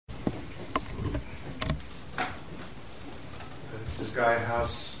is Gaia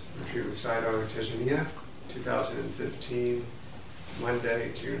House, retreat with Sayadaw U Tejaniya, 2015,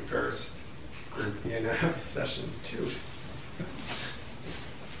 Monday, June 1st, group ENF, session 2.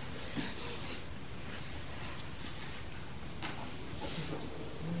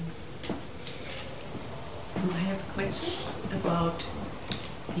 I have a question about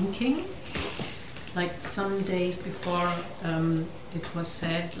thinking. Like some days before it was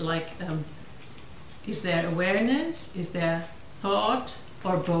said, like, is there awareness, is there thought,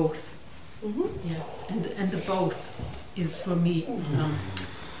 or both? Yeah, and the both is for me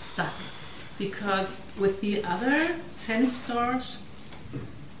stuck. Because with the other sense doors,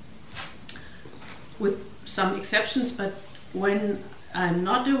 with some exceptions, but when I'm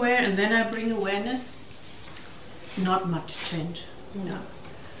not aware and then I bring awareness, not much change. Yeah.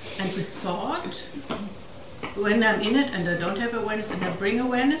 And with thought, when I'm in it and I don't have awareness and I bring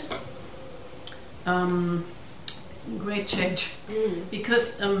awareness, great change.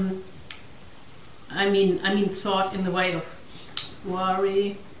 Because I mean thought in the way of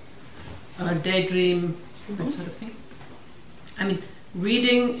worry, daydream, that sort of thing. I mean,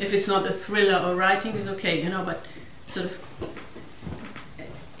 reading, if it's not a thriller, or writing is okay, but sort of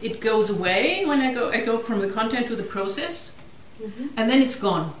it goes away when I go from the content to the process, and then it's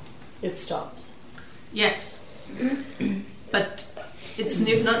gone. It stops. Yes, but it's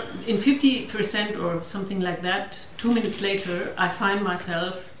not in 50% or something like that. 2 minutes later, I find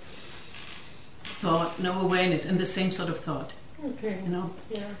myself thought, no awareness, and the same sort of thought. Okay.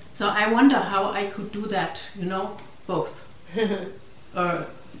 Yeah. So I wonder how I could do that. Both. Or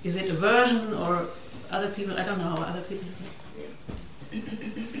is it aversion or other people? I don't know how other people do it.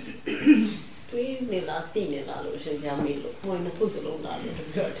 တွေးနေလားသိနေလားလို့ရှင်ပြမေးလို့ဘုန်းကြီးနှစ်ခုစလုံးလာလို့တ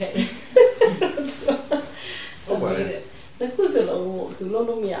ပြောတယ် ဟုတ်ပါတယ်နှစ်ခုစလုံးကိုသူလုံး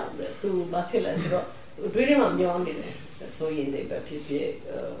လို့မရဘူးလေသူဘာဖြစ်လဲဆိုတော့တွေးထဲမှာမျောနေတယ်ဆိုရင်လည်းပဲဖြစ်ဖြစ်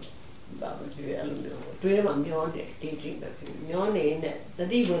ဘာမှဖြစ်အဲ့လိုမျိုးတွေးထဲမှာမျောနေတယ် daydream ပဲဖြစ်မျောနေတဲ့တ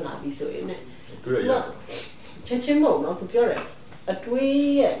တိဝင်လာပြီဆိုရင်လည်းတွေးရချက်ချင်းမဟုတ်တော့သူပြောတယ်အတွေး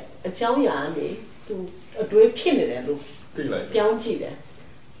ရဲ့အကြောင်းအရာကနေသူအတွေးဖြစ်နေတယ်လို့သိလိုက်ပြောင်းကြည့်တယ်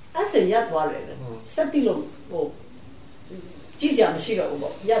အဲ့ဆိုရပ်သွားတယ်ဆက်ပြီးလို့ဟိုကြည့်စရာမရှိတော့ဘူး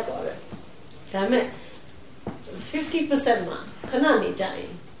ပေါ့ရပ်သွားတယ်ဒါပေမဲ့ 50% မှာခဏနေကြရ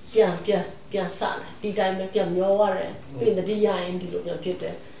င်ပြန်စတယ်ဒီတိုင်းပဲပြန်မျောရတယ်ပြီးတတိယရင်ဒီလိုပြန်ဖြစ်တ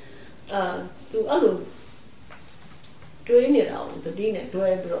ယ်သူအဲ့လိုတွေးနေတာကိုတတိနဲ့တွဲ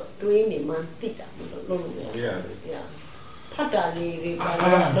ပြီးတော့တွေးနေမှသိတာလို့လို့ရတယ်ဖတ်တာလေးတွေပါ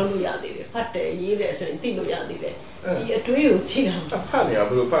လို့လို့ရသေးတယ်ဖတ်တယ်ရေးတယ်ဆိုရင်သိလို့ရသေးတယ်ဒီအတွေးကိုကြည့်တာဖတ်နေရ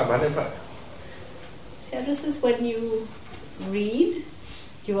ဘယ်လိုဖတ်ဘာနဲ့ဖတ် So this is when you read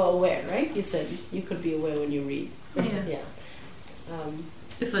you are aware, right? You said you could be aware when you read. Yeah.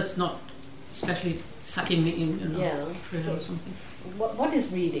 If it's not especially sucking me in, so or something. What is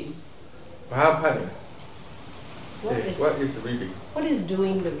reading? What is reading? What is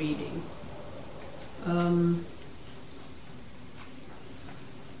doing the reading?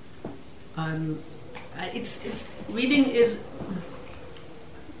 It's reading is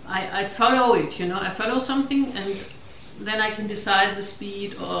I follow it, I follow something and then I can decide the speed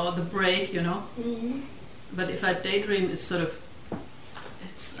or the break, But if I daydream, it's sort of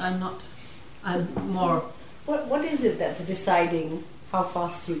I'm more. What is it that's deciding how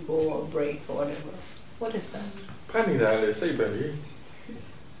fast you go or break or whatever? What is that?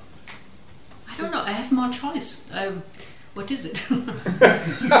 I don't know. I have more choice. What is it?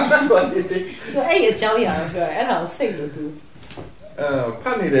 What do you think? အဲ့အကြောင်းအရာပြောအဲ့ဒါကိုစိတ်လို့သူဖ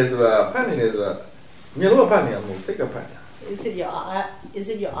တ်နေတယ်ဆိုတာမျက်လုံးဖတ်နေရမို့စိတ်ကဖတ်တာ Is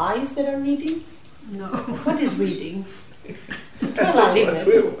it your eyes that are reading? No. What is reading?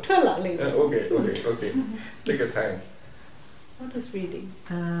 Okay. Take your time. What is reading?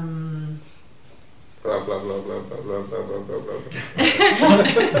 Blah blah blah blah blah blah blah blah blah blah.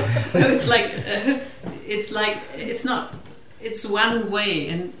 No, it's like it's not. It's one way,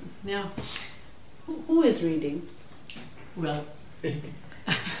 and yeah. Who is reading? Well.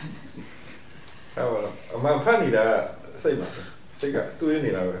 အမှန်ဖတ်နေတာစိတ်ကတွေး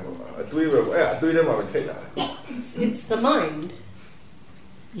နေတာပဲတွေးပဲအဲ့အတွေးထဲမှာပဲထိတ်တာ It's the mind.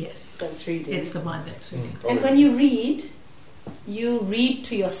 Yes. That's reading. It's the mind that's reading. And when you read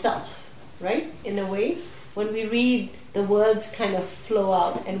to yourself, right? In a way, when we read, the words kind of flow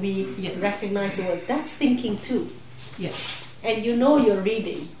out, and we recognize the word. That's thinking too. Yes. And you're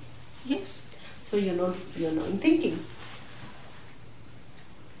reading. Yes. So you're not thinking.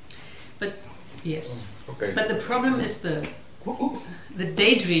 But yes. Okay. But the problem is the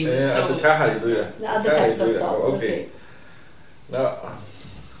daydream. So the other types of thoughts. Okay. Now,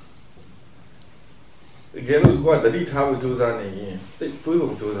 Again, what the how we do that in take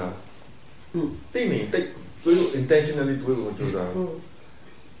do do that. Take do intentionally do that.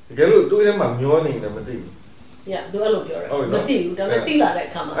 Again, do them a yawning the material. Yeah, do a look your material, the material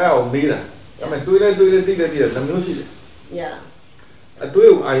that come up. Oh, me. I mean, do the thing that is the music. Yeah. A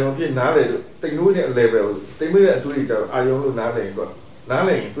do I on the Nale, they know that level, they made a Twitter, I own Nale, but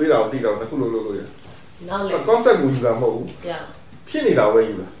Nale, we are the Nakulu. Nale. A concept with the mo. Yeah. Penny that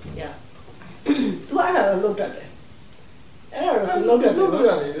way. Yeah. Do I have looked at it? I don't look at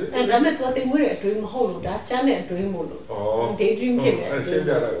it. And I'm not what they were at dream hole, that channel dream hole. Oh, daydream kid. I said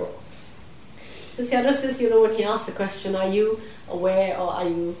that I was. So Sayadaw says, when he asked the question, are you aware or are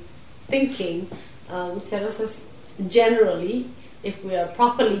you thinking? Sayadaw says, generally, if we are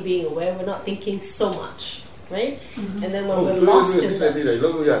properly being aware, we're not thinking so much, right? And then when we're lost in thought,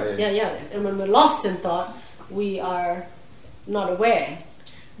 and when we're lost in thought, we are not aware.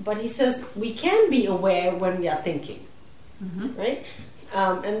 But he says we can be aware when we are thinking, right?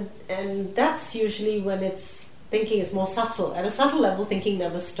 And that's usually when thinking is more subtle. At a subtle level, thinking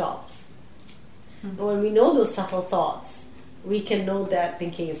never stops. And when we know those subtle thoughts, we can know that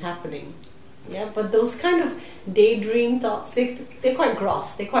thinking is happening. Yeah, but those kind of daydream thoughts, they're quite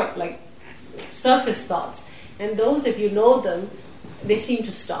gross. They're quite like surface thoughts. And those, if you know them, they seem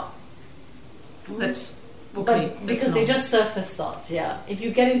to stop. That's okay. But because they're just surface thoughts, yeah. If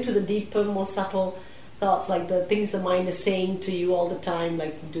you get into the deeper, more subtle thoughts, like the things the mind is saying to you all the time,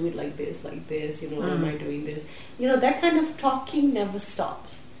 like do it like this, am I doing this? That kind of talking never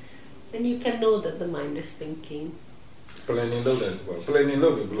stops. And you can know that the mind is thinking. Planning.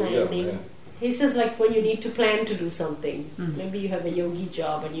 He says, like when you need to plan to do something, maybe you have a yogi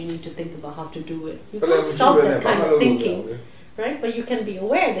job and you need to think about how to do it. You can't stop that kind of thinking, right? But you can be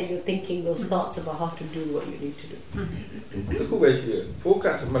aware that you're thinking those thoughts about how to do what you need to do.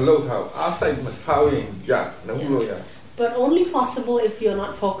 Focus, but only possible if you're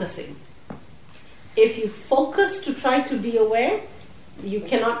not focusing. If you focus to try to be aware, you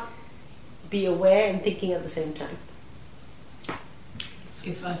cannot be aware and thinking at the same time.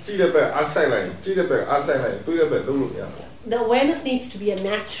 The awareness needs to be a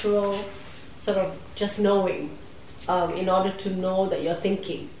natural sort of just knowing in order to know that you're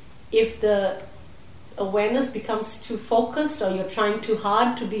thinking. If the awareness becomes too focused or you're trying too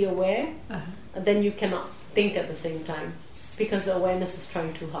hard to be aware, then you cannot think at the same time because the awareness is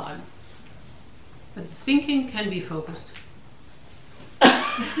trying too hard. But thinking can be focused.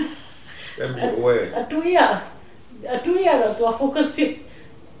 Can be aware. Focus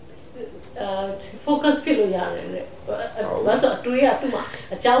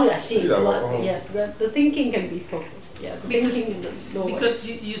yes, the thinking can be focused. Yeah, because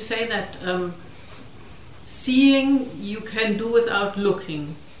you say that seeing you can do without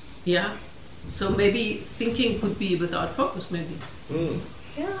looking. Yeah. So maybe thinking could be without focus. Maybe.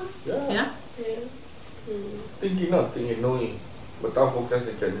 Yeah. Thinking, not thinking, knowing. Without focus,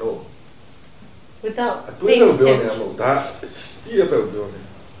 you can know. Without paying attention.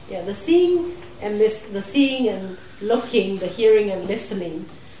 Yeah, the seeing and looking, the hearing and listening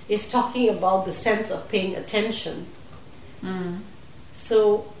is talking about the sense of paying attention.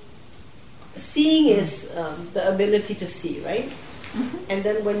 So seeing is the ability to see, right? And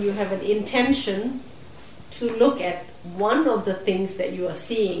then when you have an intention to look at one of the things that you are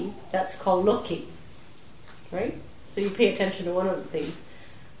seeing, that's called looking, right? So you pay attention to one of the things.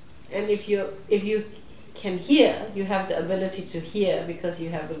 And if you can hear, you have the ability to hear because you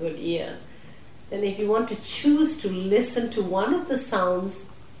have a good ear. Then if you want to choose to listen to one of the sounds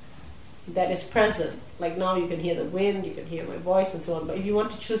that is present, like now you can hear the wind, you can hear my voice and so on, but if you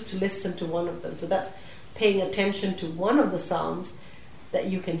want to choose to listen to one of them, so that's paying attention to one of the sounds that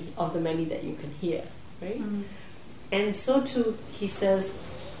you can, of the many that you can hear, right? And so too, he says,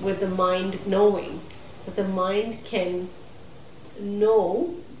 with the mind knowing, that the mind can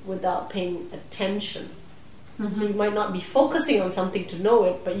know without paying attention. So you might not be focusing on something to know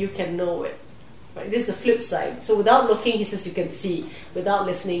it, but you can know it. Right? This is the flip side. So without looking, he says you can see. Without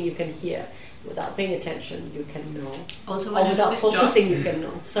listening, you can hear. Without paying attention, you can know. Also, when without focusing, you can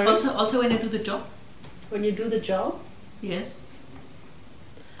know. Sorry. Also, when you do the job. When you do the job. Yes.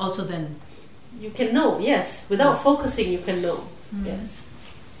 Also, then. You can know. Yes. Without focusing, you can know. Yes.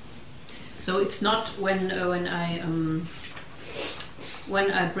 So it's not when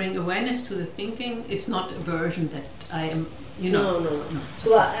I bring awareness to the thinking, it's not aversion that I am, No.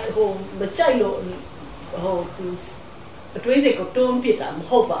 So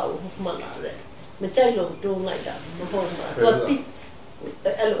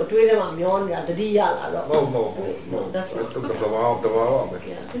အဲ့လိုအတွေးထဲမှာမျောနေတာတတိယလာတော့ no that's not တဘာပဲ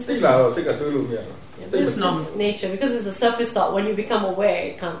yeah this သိ is လာတော့သိကတွေးလို့မရဘူး this is nature because it's a surface thought when you become aware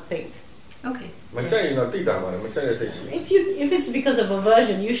you can't think Okay. မကြိုက်ရင်တော့သိတာပါလေမကြိုက်တဲ့စိတ်ရှိ if it's because of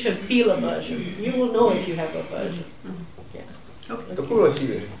aversion you should feel aversion you will know if you have aversion yeah Okay. တခုတော့ရှိ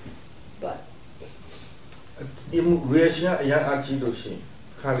တယ် but reaction အရင်အကြည့်လို့ရှိရင်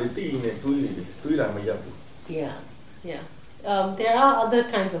ခါလေသိနေတွေးတာမရဘူး yeah there are other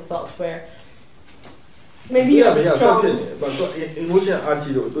kinds of thoughts where maybe you have a strong emotion အကြ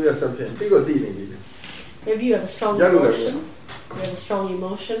ည့်လို့တွေးရဆက်ဖြစ်ပြီးတော့သိနေပြီ maybe you have a strong emotion you have a strong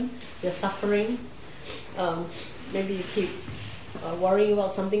emotion you're suffering maybe you keep worrying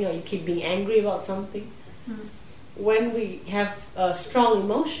about something or you keep being angry about something when we have strong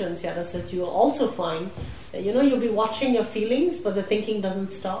emotions Sayadaw says you will also find that you'll be watching your feelings but the thinking doesn't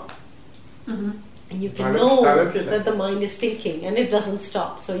stop and you can know that the mind is thinking and it doesn't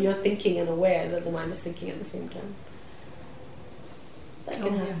stop so you're thinking and aware that the mind is thinking at the same time that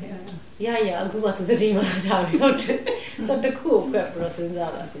can happen yeah အခုမှသတိမှဒါပဲဟုတ်တယ်တခုကိုပြတ်ပြီးတော့စဉ်း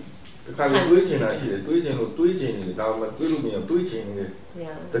စားတာ တခါလေတွေးချင်တာရှိတယ်တွေးချင်လို့တွေးချင်နေတယ်ဒါမှမတွေးလို့မရတွေးချင်နေတယ်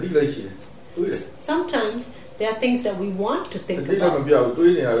တတိလည်းရှိတယ်တွေးတယ် sometimes there are things that we want to think တတိလည်းမ about ပြောဘူး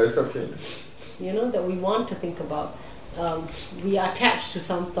တွေးနေတာလည်းဆက်ဖြစ်နေ that we want to think about we are attached to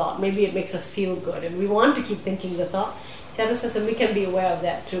some thought maybe it makes us feel good and we want to keep thinking the thought Sayadaw says and we can be aware of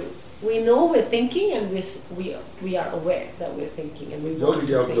that too we know we're thinking and we are aware that we're thinking and we want to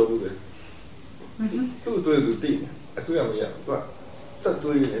think သူ့တွေးသူသိတယ်အတွေးရမရဘူးသူကသက်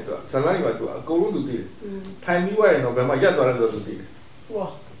တွေးနေတော့ဇလိုင်းမှာသူအကုန်လုံးသူသိတယ်ထိုင်ပြီးွားရင်တော့ဘယ်မှာရက်သွားလဲဆိုတော့သူသိတယ် wow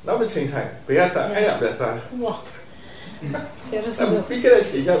နောက်တစ်ချိန်ထိုင်ဘယ်ရစားအဲ့ရပြန်စား wow Sayadaw saysပြီးခဲ့တဲ့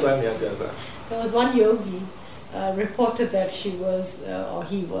ချိန်ရက်သွားနေရပြန်စား there was one yogi reported that she was or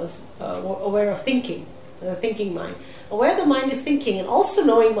he was aware of thinking the thinking mind aware the mind is thinking and also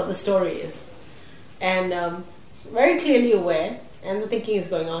knowing what the story is and very clearly aware and the thinking is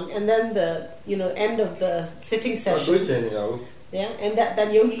going on and then the end of the sitting session and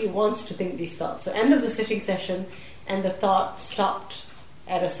that yogi wants to think these thoughts so end of the sitting session and the thought stopped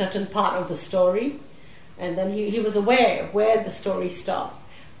at a certain part of the story and then he was aware of where the story stopped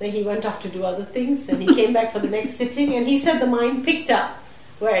then he went off to do other things and he came back for the next sitting and he said the mind picked up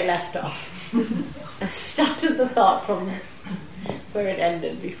where it left off and started the thought from where it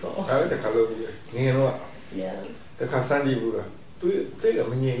ended before yeah တခါစမ်းကြည့်ဘူးလားတွေးသိက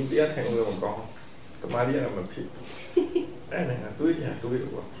မငြိမ်တရားထိုင်လို့မကောင်းတမာရီကမဖြစ်အဲ့နဲ့တွေးကြတွေး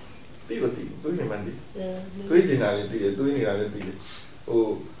တော့ပြီးတော့တွေးနေမှန်းဒီတွေးနေတာလည်းတည်တယ်တွေးနေတာလည်းတည်တယ်ဟို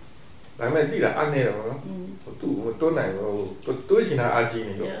ဒါမဲ့တည်တာအနေတယ်ပေါ့နော်သူတွန်းနိုင်တော့တွေးနေတာအာကြီး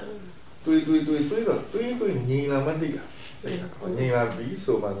နေတော့တွေးတော့ငြိမ်လာမှတည်တာငြိမ်လာပြီး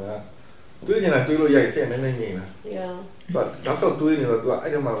ဆိုမှတွေးနေတာတွေးလို့ရိုက်ဆက်နေနေငြိမ်လာ yeah တော့တွေးနေတော့သူက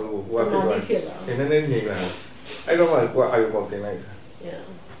အဲ့ဒီမှာဟိုကပြောတယ်နည်းနည်းငြိမ်လာအဲ့တော့မှကိုယ်အာရုံပေါက်တင်လိုက်တာ yeah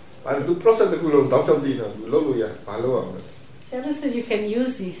အဲ့ဒီ process တခုလုံးတောက်ချောက်တည်တော့လုပ်လို့ရဘာလုပ်အောင်လဲ Sayadaw says you can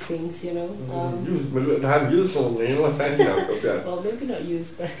use these things use for me well maybe not use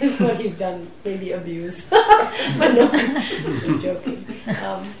but that's what he's done maybe abuse but no I'm joking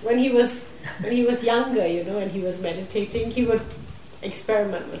when he was younger and he was meditating he would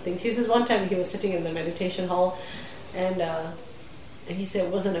experiment with things he says one time he was sitting in the meditation hall and he said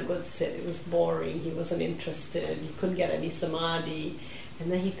it wasn't a good sit it was boring he wasn't interested he couldn't get any samadhi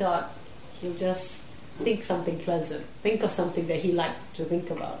and then he thought he'll just think something pleasant think of something that he liked to think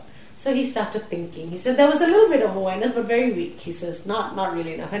about so he started thinking he said there was a little bit of awareness but very weak he says not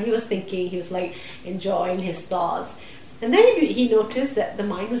really enough and he was thinking he was like enjoying his thoughts and then he noticed that the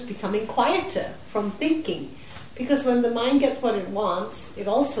mind was becoming quieter from thinking because when the mind gets what it wants it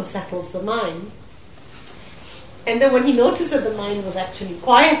also settles the mind and then when he noticed that the mind was actually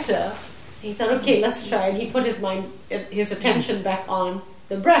quieter he thought okay let's try and he put his attention back on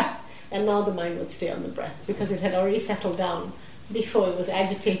the breath and now the mind would stay on the breath because it had already settled down before it was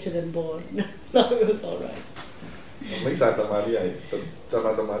agitated and bored now it was all right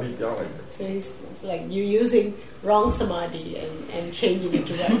so he's like you using wrong samadhi and changing it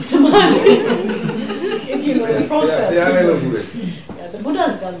to right samadhi if you know the process yeah the Buddha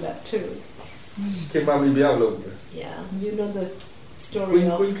has done that too yeah you know the story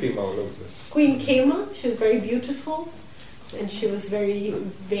of Queen Kema she was very beautiful and she was very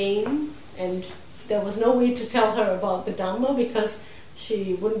vain and there was no way to tell her about the Dhamma because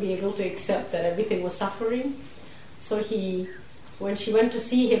she wouldn't be able to accept that everything was suffering so when she went to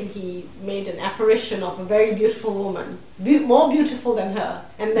see him he made an apparition of a very beautiful woman more beautiful than her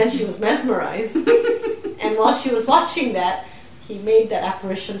and then she was mesmerized and while she was watching that he made that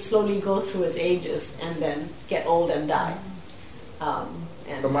apparition slowly go through its ages and then get old and die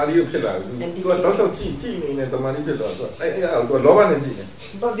And တမာရီဖြစ်လာတယ်သူကတောက်လျှောက်ကြည့်နေတမာရီဖြစ်သွားသူကလောဘနဲ့ကြည့်နေ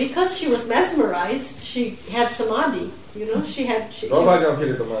But because she was mesmerized, she had samadhi. You know, she had. လောဘကြောင့်ဖြစ်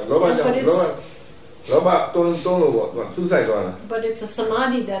တယ်တမာရီလောဘကြောင့်လောဘတွန်းလို့ပေါ့သူစူးစိုက်သွားတာ But it's a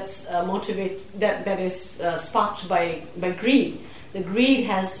samadhi that's that is sparked by greed. The greed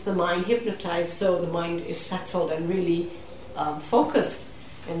has the mind hypnotized, so the mind is settled and really focused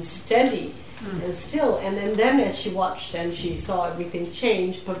and steady and still. And then as she watched and she saw everything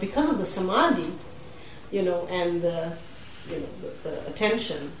change, but because of the samadhi, you know, and the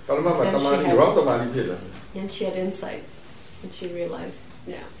attention, and she had insight, and she realized,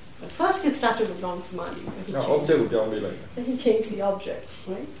 yeah. But first it started with wrong samadhi. Then he changed the object,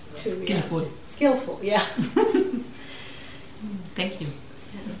 right? Skillful, yeah. Thank you.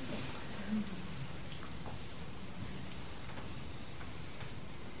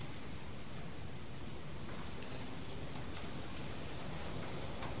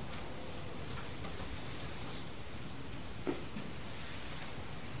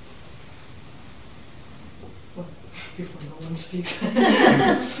 Before no one speaks.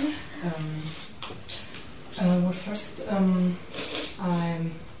 Well, first, I'm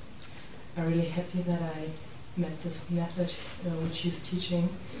really happy that I met this method which he's teaching,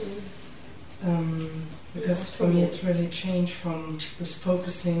 because for me it's really changed from this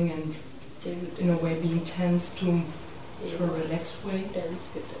focusing and in a way being tense to a relaxed way.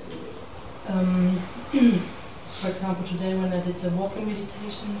 For example, today when I did the walking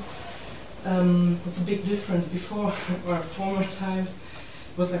meditation, it's a big difference. Before or former times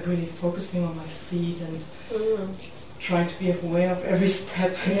it was like really focusing on my feet and trying to be aware of every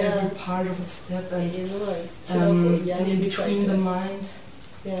step and every part of a step, and in between the mind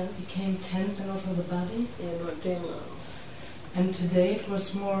became tense and also the body. And today it was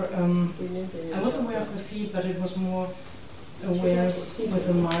more I was aware of the feet, but it was more awareness with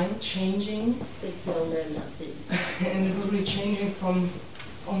the mind changing and it was really changing from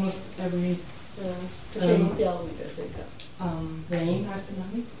almost every rain I've been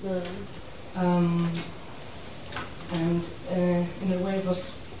having. And in a way it was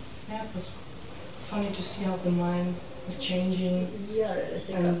funny to see how the mind was changing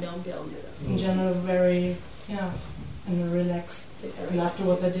and in general very and relaxed, and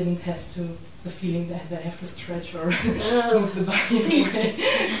afterwards I didn't have the feeling that I have to stretch or move the body away.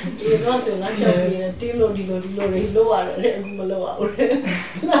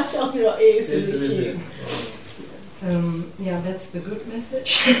 That's the good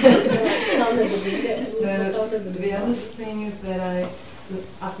message. The other thing is that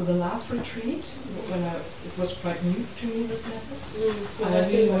after the last retreat, when it was quite new to me, this method, I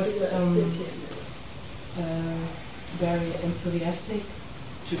really was very enthusiastic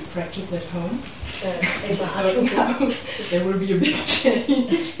to practice at home. Now there will be a big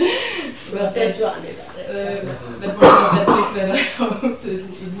change. But that wasn't that big that I hoped it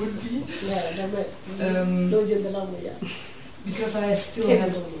would be. Because I still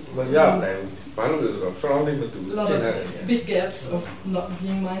had a lot of big gaps of not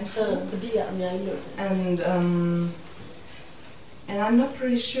being mindful. And I'm not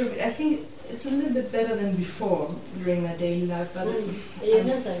really sure, but I think it's a little bit better than before during my daily life, but I'm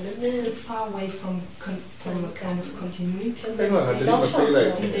still far away from a kind of continuity in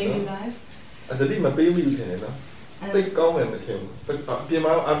daily life. And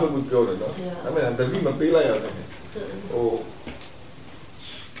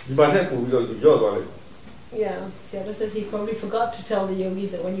Sayadaw says he probably forgot to tell the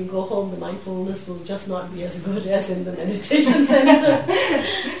yogis that when you go home, the mindfulness will just not be as good as in the meditation center.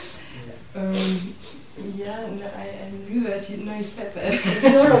 I knew that. You said that.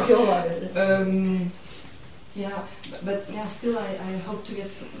 But still, I hope to get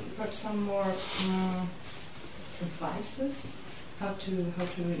some more advices how to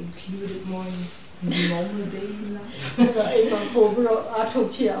include it more in normal daily life.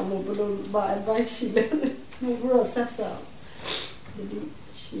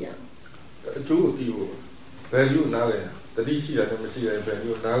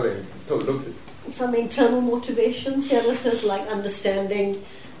 Some internal motivations, Sayadaw says, like understanding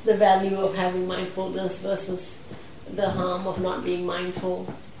the value of having mindfulness versus the harm of not being mindful.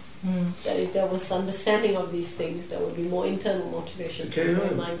 That if there was understanding of these things, there would be more internal motivation to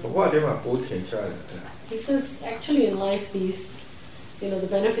be mindful. He says, actually in life, these, the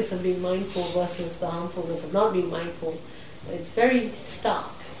benefits of being mindful versus the harmfulness of not being mindful, it's very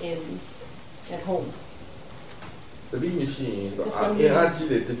stark at home. When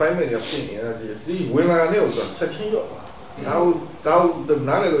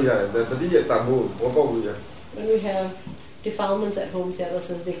we have defilements at home, Sayadaw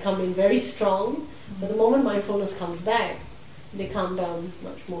says, they come in very strong, but the moment mindfulness comes back, they calm down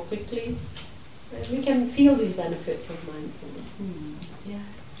much more quickly. And we can feel these benefits of mindfulness. Yeah.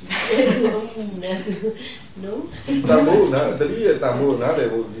 No?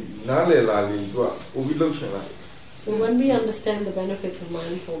 So when we understand the benefits of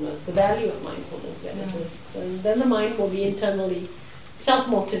mindfulness, the value of mindfulness, then the mind will be internally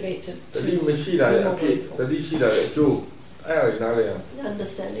self-motivated to be more grateful.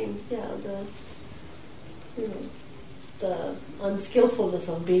 Understanding, the unskillfulness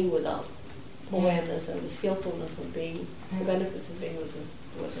of being without awareness and the skillfulness of being, the benefits of being with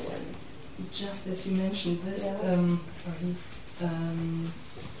awareness. Just as you mentioned this,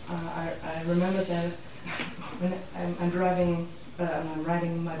 I remember that when I'm driving, I'm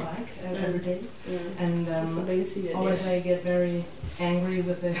riding my bike every day, and always I get very angry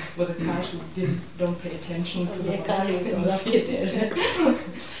with the cars who don't pay attention to the bikes in the city.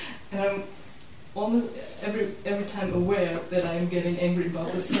 And I'm almost every time aware that I'm getting angry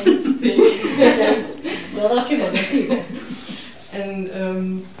about the same thing.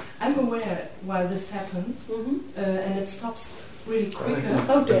 And I'm aware while this happens, and it stops really quicker.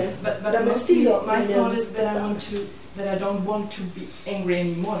 Okay. But my thought is that I don't want to be angry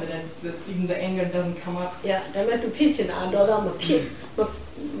anymore. That even the anger doesn't come up. Yeah, that meant to pitch it. I don't know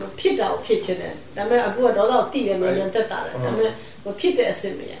pitch out pitch it. That meant I go out of tea and that meant pitch it as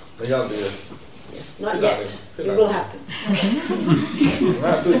in Yes, not yet. It will happen.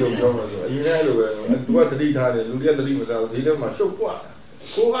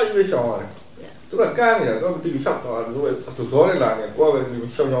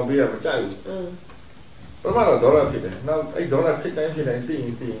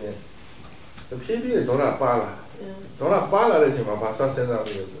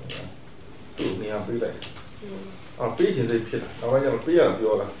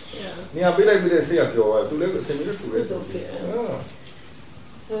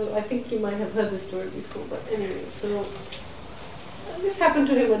 So I think you might have heard this story before, but anyway, so this happened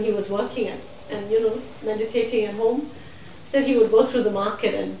to him when he was working and meditating at home. Said he would go through the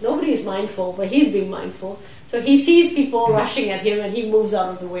market and nobody is mindful, but he's being mindful. So he sees people rushing at him and he moves out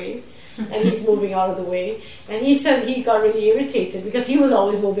of the way. And he's moving out of the way. And he said he got really irritated because he was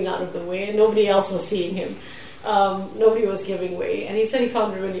always moving out of the way and nobody else was seeing him. Nobody was giving way. And he said he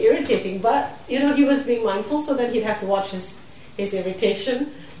found it really irritating. But, he was being mindful, so that he'd have to watch his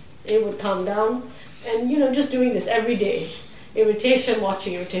irritation. It would calm down. And, just doing this every day. Irritation,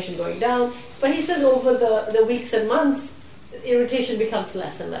 watching irritation going down. But he says over the weeks and months, irritation becomes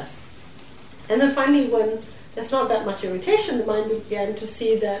less and less. And then finally, when there's not that much irritation, the mind began to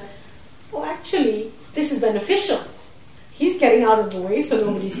see that, actually, this is beneficial. He's getting out of the way so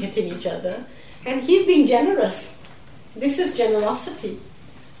nobody's hitting each other. And he's being generous. This is generosity,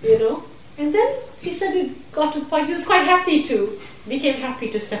 And then he said it got to the point he was became happy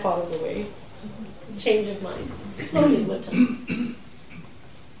to step out of the way. Change of mind. Slowly with time.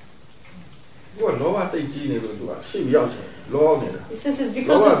 He says it's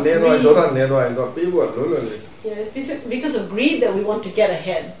because of greed. It's because of greed that we want to get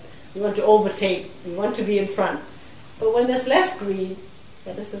ahead. We want to overtake. We want to be in front. But when there's less greed,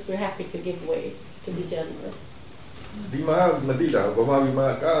 this is we're happy to give way, to be generous.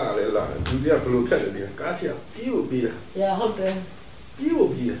 Yeah, how the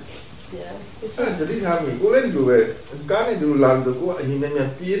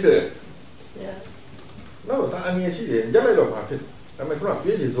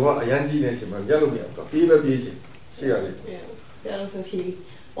since he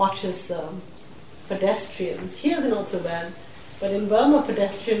watches pedestrians. Here they're not so bad. But in Burma,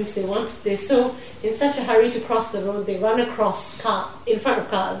 pedestrians, they're so in such a hurry to cross the road, they run across in front of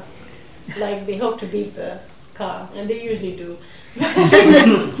cars. Like they hope to beat the car, and they usually do.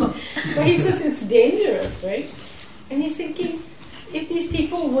 But he says it's dangerous, right? And he's thinking, if these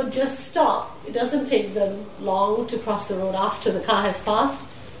people would just stop, it doesn't take them long to cross the road after the car has passed.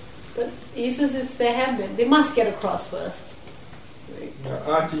 But he says it's their habit. They must get across first. Right?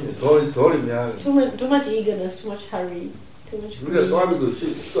 Too much eagerness, too much hurry. Too much greed.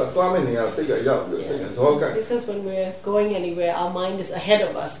 He says when we're going anywhere, our mind is ahead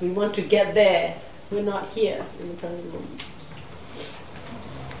of us. We want to get there. We're not here in the present moment.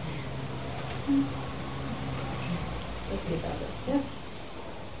 Okay, Baba. Yes?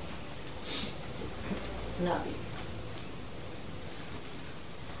 Nabi.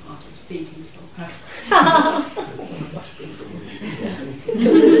 Heart is beating so fast.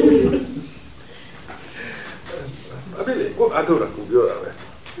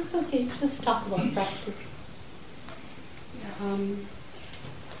 It's okay, just talk about practice. I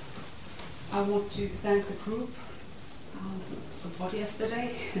want to thank the group for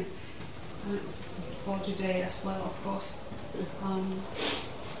yesterday and for today as well, of course.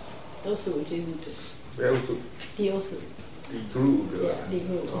 Also, which is it? Where also? The also. The group. Yeah, the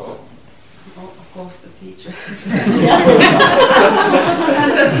group. Oh. Oh, of course, the teachers Yeah.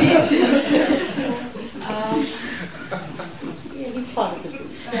 and the teachings. Yeah, he's part of the group.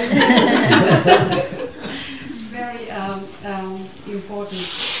 Very important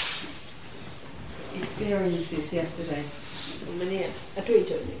experiences yesterday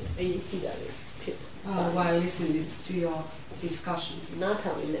while listening to your discussion.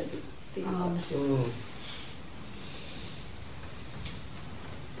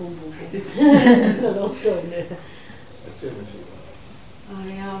 Boom, boom, boom.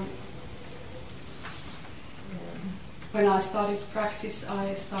 When I started to practice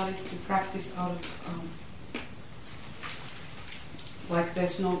out of like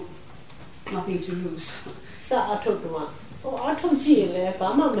there's nothing to lose.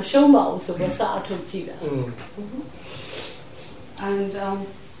 And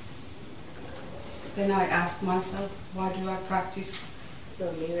then I asked myself, why do I practice?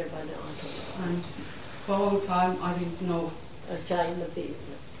 And for a long time I didn't know.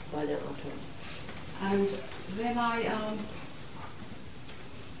 And then I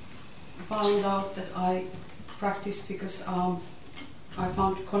found out that I practice because I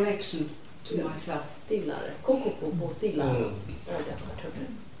found connection to myself.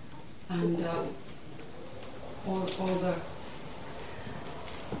 And all the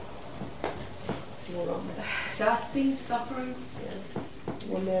sad things, suffering.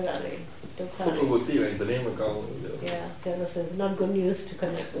 Yeah, Sarah says not good news to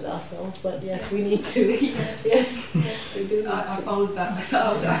connect with ourselves, but yes, we need to. Yes, we do. I found that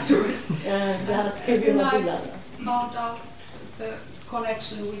out afterwards. And then I found out the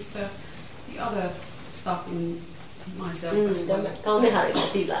connection with the other stuff in myself as well.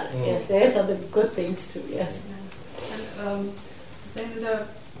 Yes, there's other good things too. Yes. And then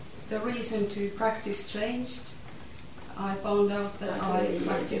the reason to practice changed. I found out that I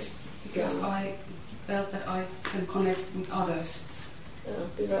practice because I felt that I can connect with others. And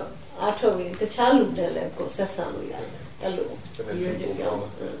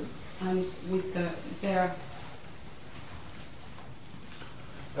with their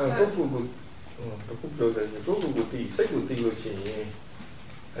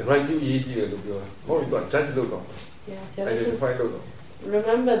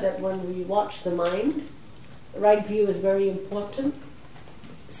remember that when we watch the mind, right view is very important.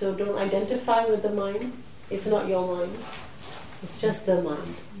 So don't identify with the mind. It's not your mind. It's just the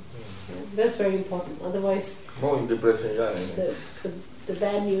mind. Yeah, that's very important. Otherwise, the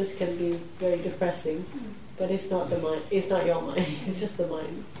bad news can be very depressing. But it's not the mind. It's not your mind. It's just the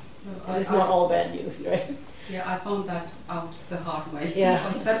mind. It's not all bad news, right? Yeah, I found that out the hard way. Yeah,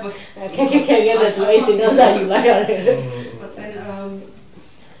 that was. But then,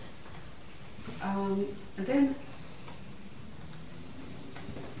 and then,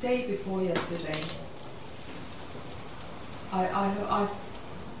 day before yesterday, I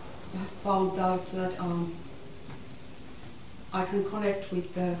found out that I can connect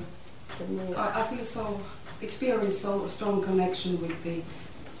with the. I feel experience so strong connection with the,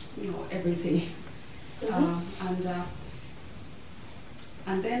 everything,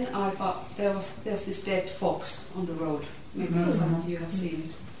 and then I thought there's this dead fox on the road. Maybe some of you have seen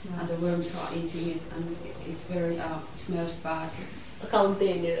it, and the worms are eating it, and it's very smells bad. And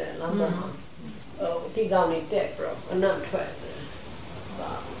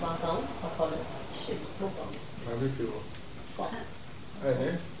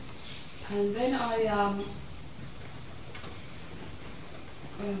then I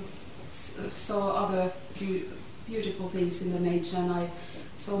saw other beautiful things in the nature, and I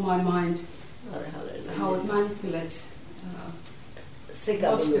saw my mind, how it manipulates,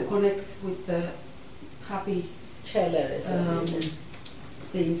 wants to connect with the happy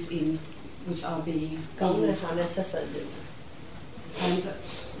things in which are beings, and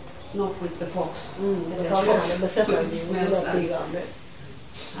not with the fox. The fox smells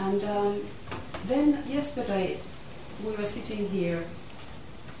and then yesterday we were sitting here,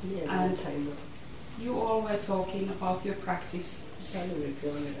 and you all were talking about your practice,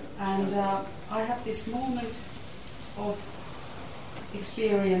 and I had this moment of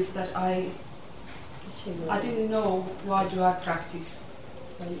experience that I didn't know why do I practice.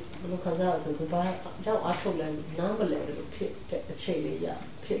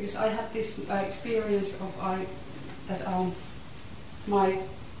 Because I had this experience of that my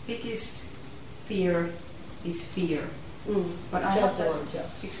biggest fear is fear. But I had that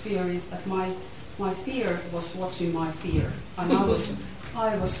experience that my fear was watching my fear, and I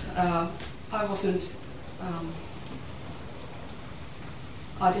wasn't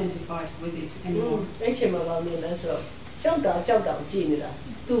identified with it anymore.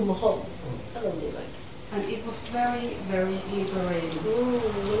 And it was very, very liberating.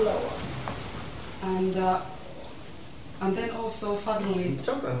 And then also suddenly.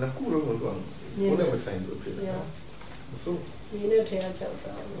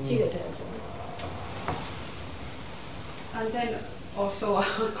 And then also I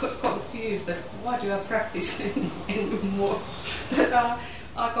got confused that why do I practice anymore? That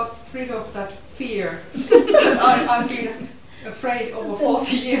I got rid of that fear. I've been afraid over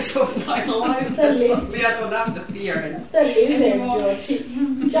 40 years of my life. Suddenly I don't have the fear anymore.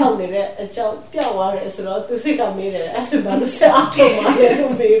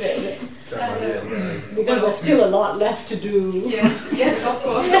 Because there's still a lot left to do. Yes, of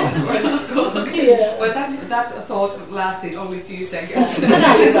course. But that thought lasted only a few seconds.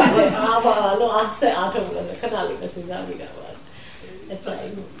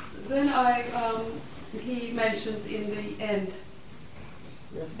 Then he mentioned in the end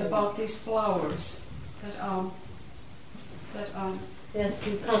about these flowers that yes,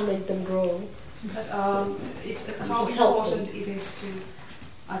 you can't make them grow. That it's how important it is to,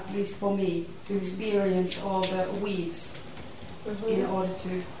 at least for me, to experience all the weeds in order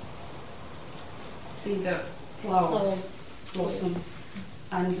to see the flowers blossom.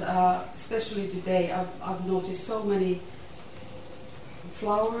 And especially today, I've noticed so many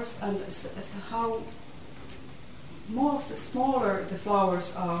flowers, and how the smaller the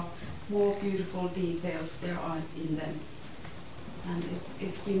flowers are, more beautiful details there are in them. And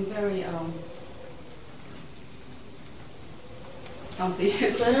it's been very something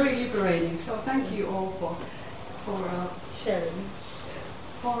very liberating. So thank you all for sharing,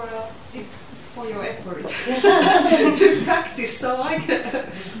 for your effort to practice. So I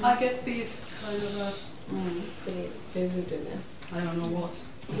get these kind of I don't know what.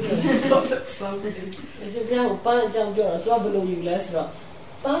 Something.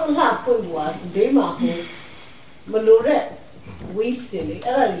 Weeds daily.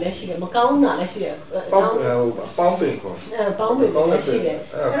 Macauna, pumping.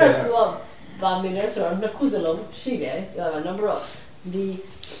 She number of the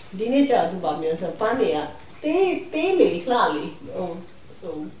nature of Bamians and Pania, they clearly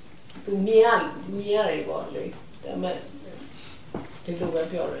to near bodily. To do a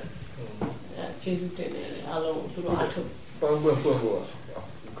pure chase it alone to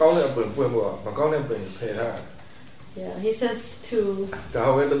yeah, he says to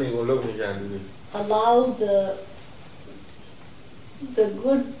allow the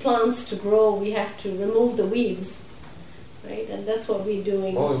good plants to grow, we have to remove the weeds, right? And that's what we're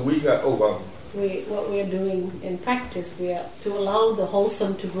doing. What we're doing in practice, we are to allow the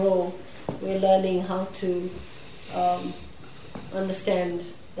wholesome to grow. We're learning how to understand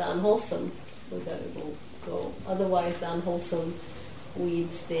the unwholesome so that it will grow. Otherwise, the unwholesome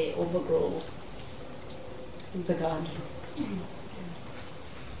weeds, they overgrow the garden.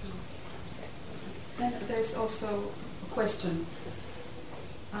 Then there's also a question.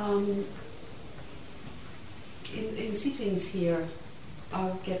 In sittings here,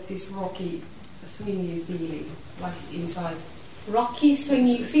 I'll get this rocky, swingy feeling, like inside. Rocky,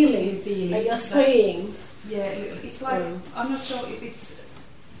 swingy feeling? Like you're swaying? Yeah, it's like, I'm not sure if it's,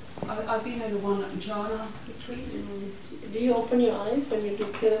 I've been in one jhana retreat. Do you open your eyes when you do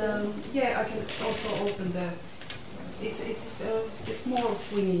yeah, I can also open it's the small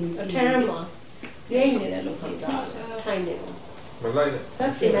swinging. A terama. It's not tiny.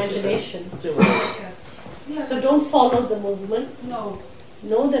 That's imagination. Yeah, so don't follow the movement. No.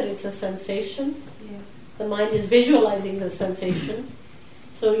 Know that it's a sensation. Yeah. The mind is visualizing the sensation.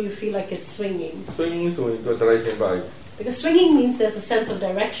 So you feel like it's swinging. Swinging, so it's direction by. Because swinging means there's a sense of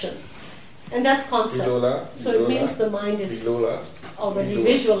direction. And that's concept. So it means the mind is already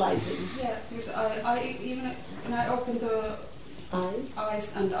visualizing. Yeah, because I even when I open the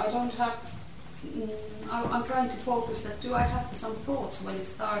eyes and I don't have, I'm trying to focus that do I have some thoughts when it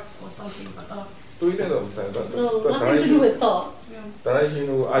starts or something, but no, nothing to do with thought. Yeah.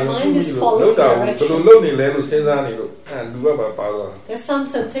 The mind is following direction. There's some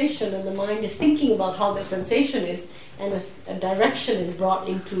sensation and the mind is thinking about how the sensation is, and a direction is brought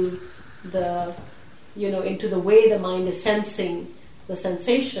into the way the mind is sensing the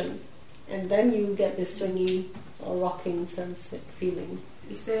sensation, and then you get this swinging or rocking feeling.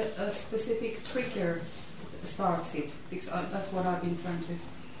 Is there a specific trigger that starts it? Because that's what I've been trying to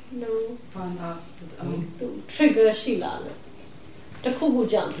No. found out that Trigger ရှိလာတယ်တခုခု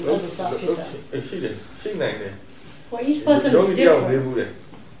ကြောင့်သူအဲ့လိုစားဖြစ်တာ ရှိတယ်ရှိနိုင်တယ် For each person is ယောဂီတယောက်နေ different. ဘူးလေ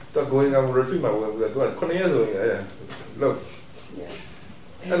သူက going on retreat မှာဝင်ဘူးလေသူက9ရက်ဆိုရင်အဲ့ဒါလောက်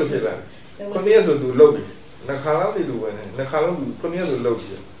အဲ့လိုဖြစ်လာ9ရက်ဆိုသူလောက်ပြီနှစ်ခါလောက်နေသူဝင်တယ်နှစ်ခါလောက်သူ9ရက်ဆိုလောက်ပြီ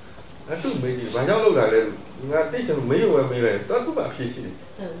အဲ့သူမေးကြည့်ဘာကြောင့်လောက်လာလဲငါသိချင်လို့မေးဝင်မေးလိုက်တော့သူကအဖြစ်ရှိတယ်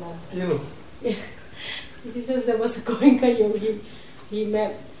ပြင်းလို့ He says there was a Goenka yogi. He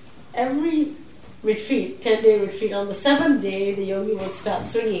met every retreat, 10-day retreat. On the 7th day, the yogi would start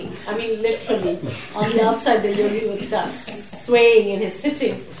swinging. I mean, literally, on the outside, the yogi would start swaying in his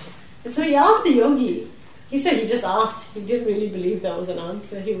sitting. And so he asked the yogi. He said he just asked. He didn't really believe that was an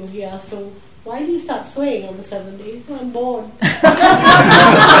answer. He asked, so why do you start swaying on the 7th day? He said, I'm bored.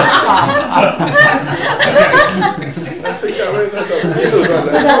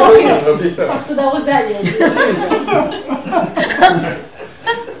 So that was that yogi.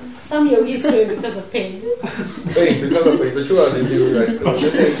 Some yogis sway because of pain. Pain, because of pain.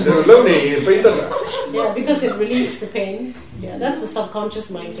 Yeah, because it relieves the pain. Yeah, that's the subconscious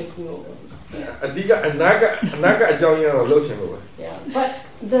mind taking over. Yeah, but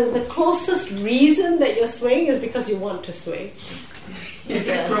the closest reason that you're swaying is because you want to sway.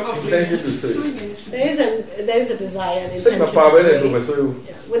 Yeah. probably There is a desire and intention to sway.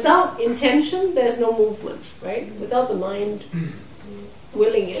 Yeah. Without intention, there's no movement, right? Without the mind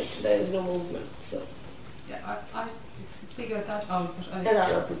willing it, there is no movement. So yeah, I figured that out, but I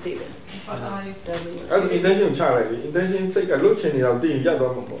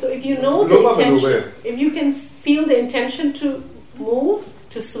So if you know the intention, if you can feel the intention to move,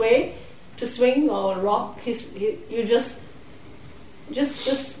 to sway, to swing or rock, you just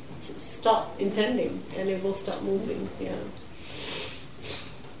stop intending and it will stop moving. Yeah.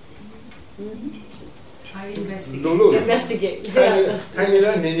 I investigate.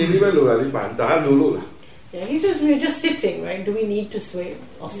 Yeah, he says we're just sitting, right? Do we need to sway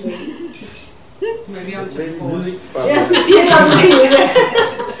or swing? Maybe I'm just bored. Yeah,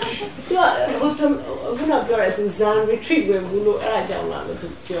 we're not going to Zen retreat where we look at it.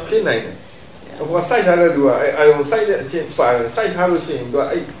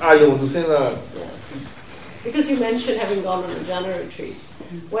 Because you mentioned having gone on a jhana retreat.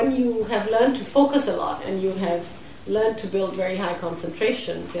 When you have learned to focus a lot and you have learned to build very high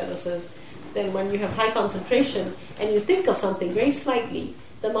concentration, Sayadaw says, then when you have high concentration and you think of something very slightly,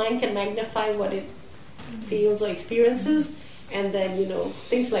 the mind can magnify what it feels or experiences, and then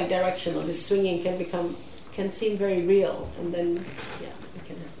things like direction or this swinging can seem very real, and then it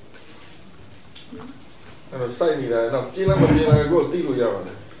can happen.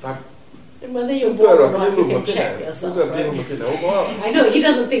 And whether you're bored or not, you can check yourself. Right? I know he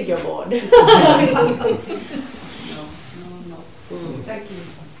doesn't think you're bored. No. Thank you.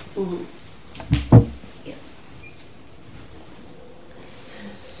 Mm-hmm.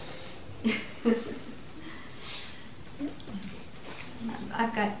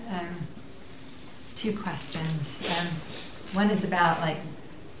 I've got 2 questions. One is about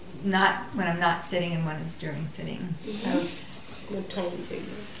not when I'm not sitting, and one is during sitting.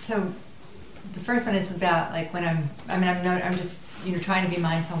 So the first one is about when I'm just trying to be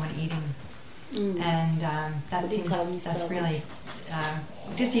mindful when eating, and that's really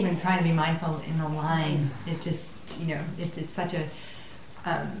just even trying to be mindful in the line. It just it's such a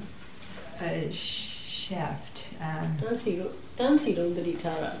shift. And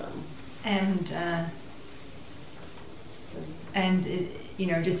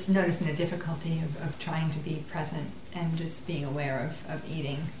just noticing the difficulty of trying to be present and just being aware of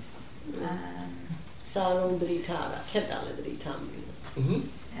eating.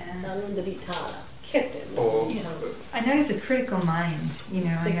 I notice a critical mind, I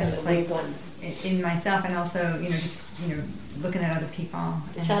notice in myself, and also just looking at other people,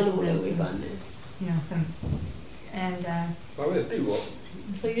 and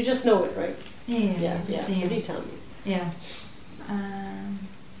so you just know it, right? Yeah.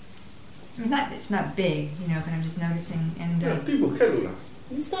 It's not big, but I'm just noticing, and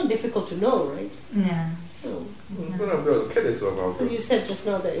it's not difficult to know, right? No. Because you said just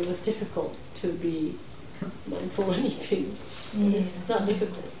now that it was difficult to be mindful when eating. It's not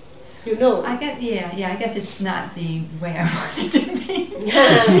difficult. You know. I guess it's not the way I want it to be.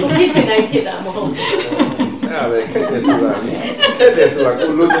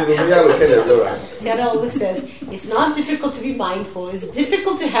 Sayadaw always says, it's not difficult to be mindful, it's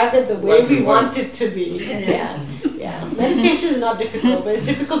difficult to have it the way we want it to be. Yeah. Meditation is not difficult, but it's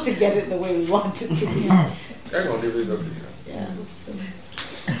difficult to get it the way we want it to be. Yeah.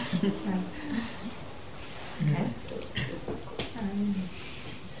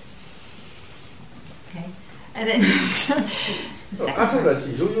 And then so, the second part.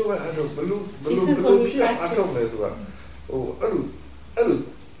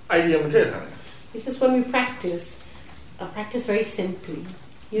 This is when we practice. Practice very simply.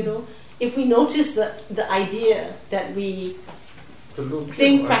 You know, if we notice the idea that we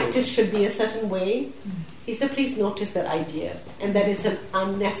think practice should be a certain way, he said, please notice that idea, and that it's an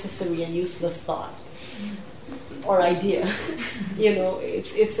unnecessary and useless thought or idea. You know,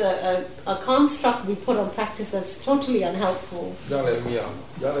 it's a construct we put on practice that's totally unhelpful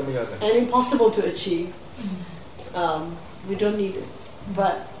and impossible to achieve. We don't need it,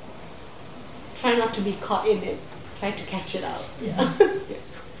 but try not to be caught in it. Try to catch it out. Yeah.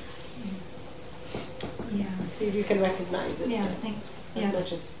 Yeah. See if you can recognize it. Yeah, thanks. As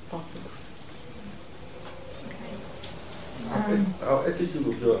much as possible.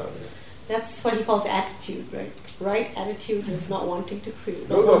 That's what he calls attitude, right? Right attitude is not wanting to create,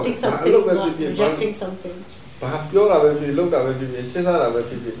 not wanting something, not rejecting something.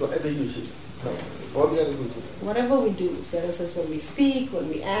 Whatever we do, Sarah says, when we speak, when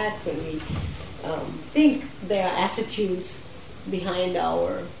we act, when we think, there are attitudes behind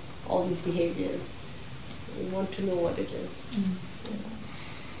all these behaviors. We want to know what it is.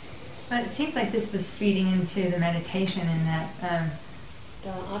 But it seems like this was feeding into the meditation in that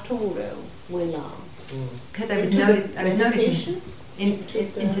because I was noticing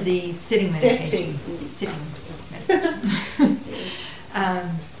into the sitting meditation.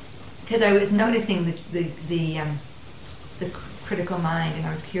 Because I was noticing the critical mind, and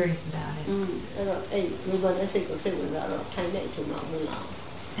I was curious about it.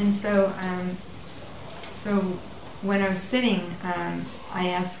 And so when I was sitting, I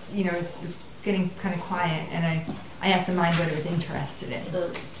asked, it was getting kind of quiet, and I asked the mind what it was interested in.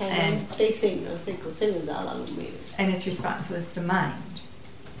 And its response was the mind.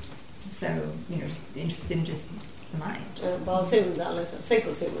 So, just interested in just the mind.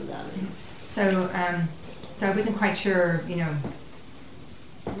 So I wasn't quite sure,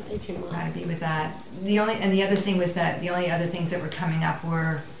 how to be with that. The other thing was that the only other things that were coming up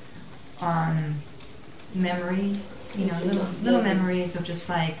were memories, little memories of just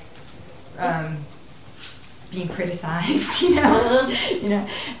like being criticized, and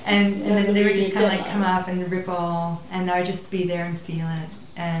then they would just kind of like come up and ripple, and I would just be there and feel it,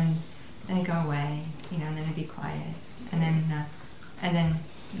 and then it'd go away, and then it'd be quiet, and then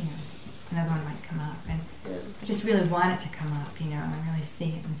another one might come up, and I just really want it to come up, and really see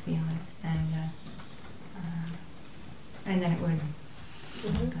it and feel it, and then it would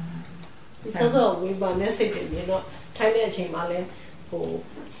go. So we want to say that time that change male,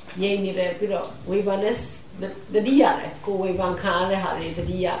 we want the dia, we want car, hari the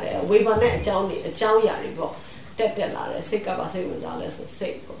dia, we want a chow that sick of us was all so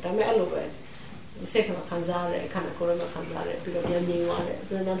sick. Tamelo, sick of a canzare, kind of corona canzare, because you're new on it,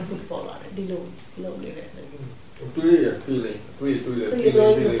 you're not a footballer, below the so you're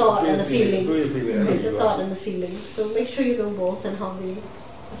knowing the thought and the feeling. The thought and the feeling. So make sure you know both and how they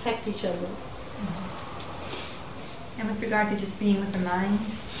affect each other. And with regard to just being with the mind,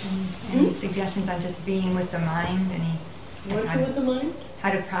 any suggestions on just being with the mind? Working with the mind?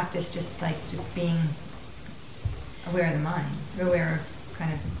 How to practice just being aware of the mind, aware of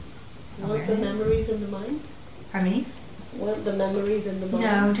kind of awareness. What the memories in the mind? Pardon me? What the memories in the mind?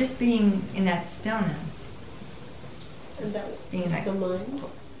 No, just being in that stillness. And that being was like, the mind?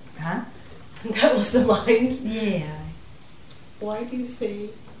 Huh? That was the mind? Yeah. Why do you say?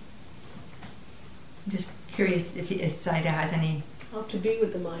 I'm just curious if Sayadaw has any... How to be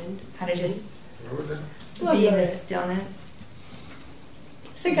with the mind. How to just be in the stillness.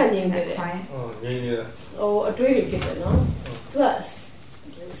 In that quiet. Oh, a dream people, no? Plus,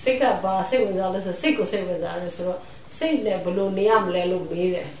 sick up, say with others, a sick or say with others, or say there below Niam Lelo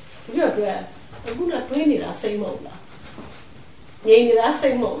Made. You're there. I'm going to train it as same mola. Yay, that's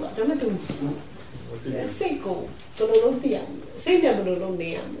same mola. Don't do Siko, Bologna, say there below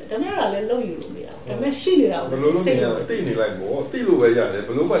Niam. The Nara know you, the machine out. Bologna, like more, Tiluaya,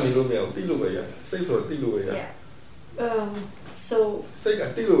 Bologna, Tiluaya, say for Tiluaya. So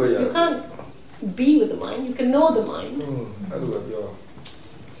you can't be with the mind, you can know the mind.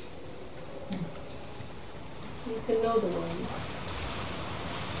 You can know the mind.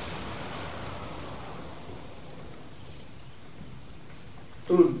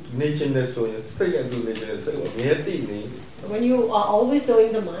 When you are always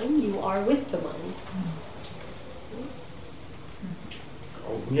knowing the mind, you are with the mind.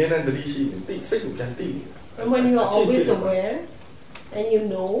 And when you are always aware, and you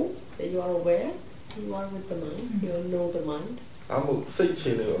know that you are aware, you are with the mind, you know the mind.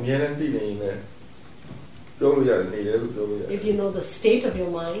 If you know the state of your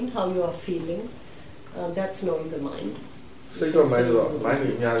mind, how you are feeling, that's knowing the mind. There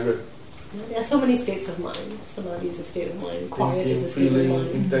are so many states of mind. Samadhi is a state of mind. Quiet is a state of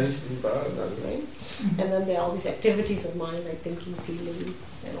mind. Right? And then there are all these activities of mind, like thinking, feeling,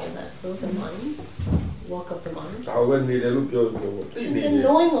 and all that. Those are minds. Walk up the mind. And then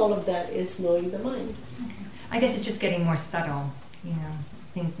knowing all of that is knowing the mind. I guess it's just getting more subtle, you know.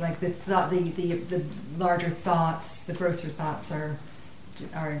 Things like the larger thoughts, the grosser thoughts are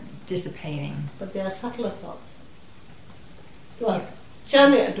dissipating. But there are subtler thoughts. Yeah.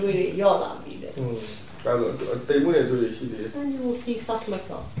 And you will see subtler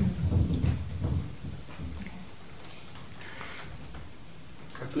thoughts.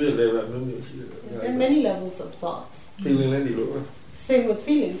 And many levels of thoughts. Same with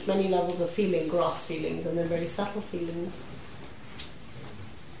feelings, many levels of feeling, gross feelings, and then very subtle feelings.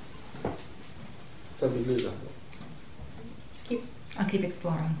 I'll keep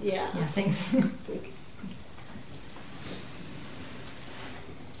exploring. Yeah. Yeah, thanks.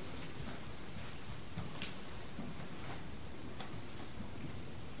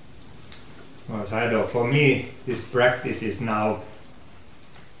 Well, Sayadaw, for me, this practice is now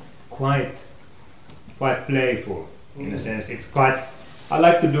quite playful in a sense. It's quite. I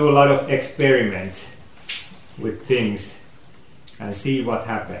like to do a lot of experiments with things and see what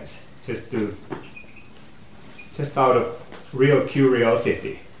happens. Just out of real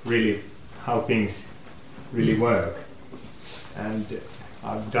curiosity, really how things really work. And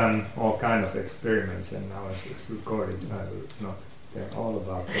I've done all kind of experiments, and now it's recorded. I will not tell all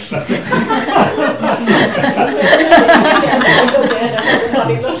about them.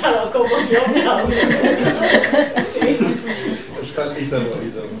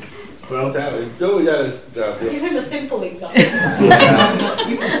 Well, give him a simple example.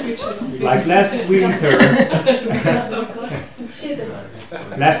 Like last winter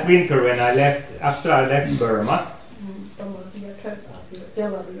when after I left Burma,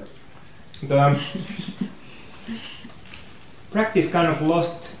 the practice kind of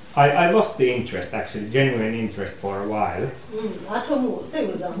lost. I lost the interest, actually, genuine interest for a while.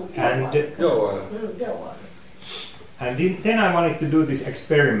 And then I wanted to do this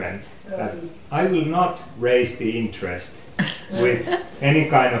experiment that I will not raise the interest with any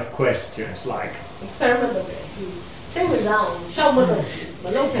kind of questions like. Experiment. But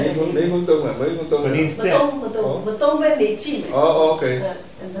instead,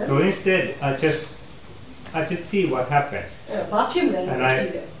 so instead I just see what happens. And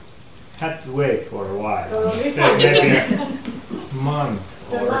I had to wait for a while, maybe a month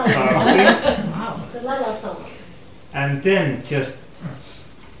or something. And then just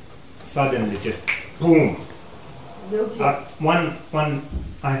suddenly just boom.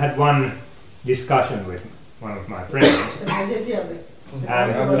 I had one discussion with one of my friends,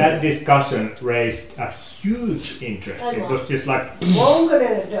 and that discussion raised a huge interest. It was just like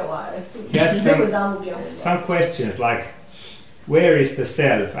some questions like, where is the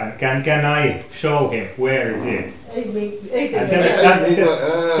self, and can I show him where is it? And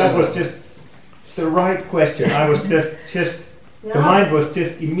that was just the right question. I was just the mind was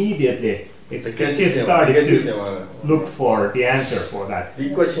just immediately. It just started to look for the answer for that.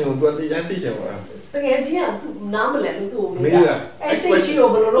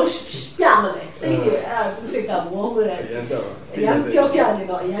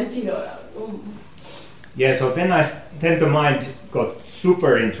 Yeah, so then the mind got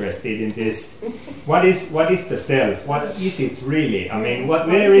super interested in this. What is the self? What is it really? I mean,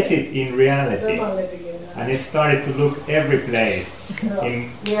 where is it in reality? And it started to look every place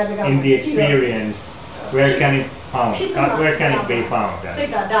in the experience. Where can it found? Where can it be found?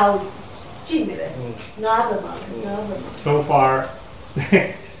 So far,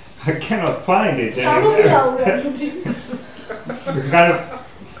 I cannot find it. Kind of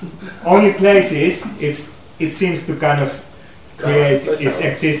only places it seems to kind of create its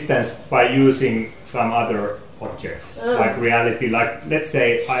existence by using some other objects, like reality. Like let's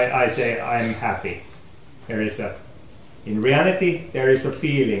say I say I'm happy. In reality there is a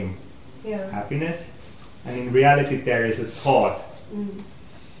feeling, happiness, and in reality there is a thought.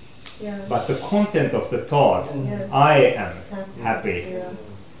 But the content of the thought, I am happy,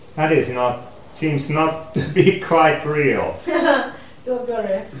 that seems not to be quite real.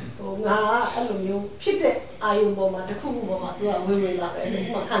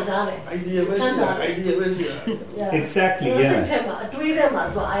 Exactly, yeah.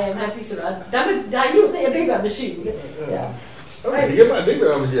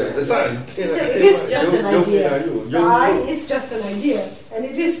 It's just an idea. I is just an idea, and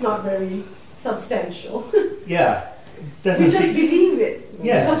it is not very substantial. Yeah. We just believe it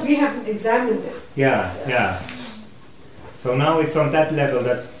because we haven't examined it. Yeah. So now it's on that level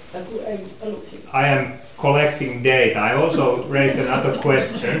that I am collecting data. I also raised another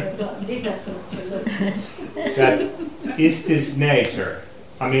question. That is this nature?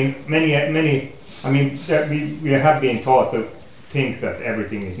 I mean, many. I mean, we have been taught to think that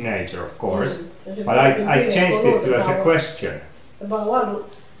everything is nature, of course. But I changed it to as a question.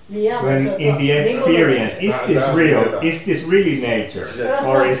 When in the experience, is this real? Is this really nature?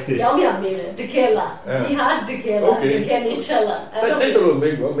 Or is this...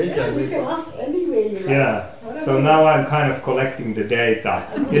 Yeah. So now I'm kind of collecting the data.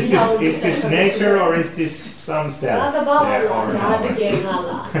 Is this nature or is this some self?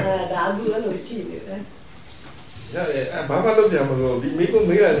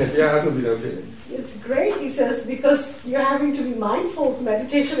 It's great, he says, because you're having to be mindful.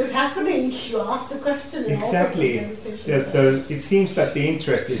 Meditation is happening. You ask the question. Exactly. It seems that the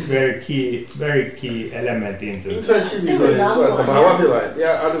interest is very key element into it. Interest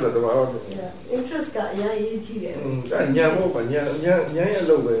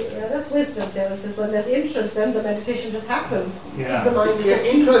that's wisdom. Says when there's interest, then the meditation just happens. Yeah. The mind is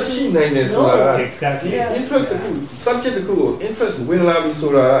interest. Exactly. Interest. Subject. Interest. The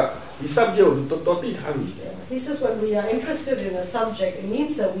subject. He says when we are interested in a subject, it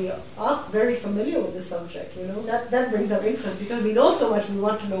means that we are very familiar with the subject. You know that brings up interest because we know so much. We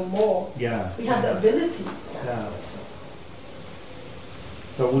want to know more. Yeah. We have the ability. Yeah.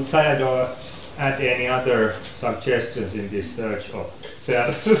 So would Sayadaw add any other suggestions in this search of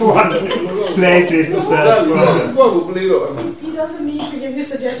self? What places to self? He doesn't need to give you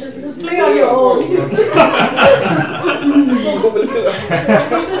suggestions. He says play on your own. He says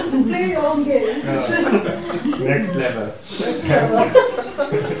play your own game. Next level. Next level.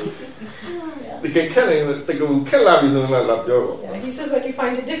 Yeah, he says when you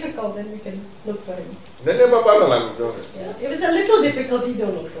find it difficult, then you can look for him. Yeah. If it's a little difficulty,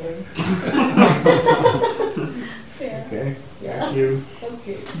 don't look for him. Yeah. Okay. Yeah. Thank you.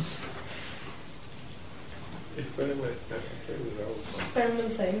 Okay.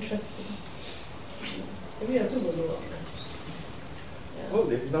 Experiments are interesting. Maybe I do a little.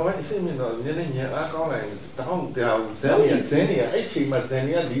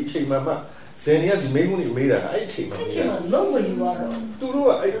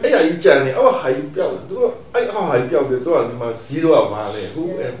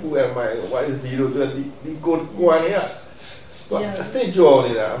 So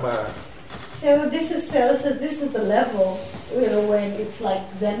this is the level, you know, when it's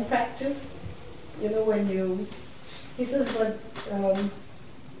like Zen practice, you know, when you, he says,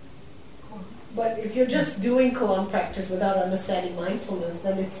 but if you're just doing koan practice without understanding mindfulness,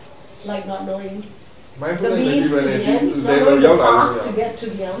 then it's like not knowing the means to the end, not knowing the path to get to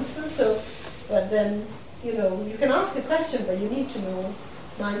the answer. So, but then, you know, you can ask a question, but you need to know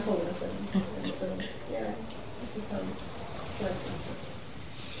mindfulness, and so, yeah, this is how it's like this.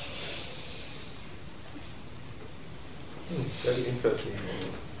 Very interesting.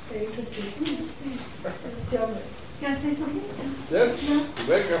 Very interesting. Can I say something? Yes,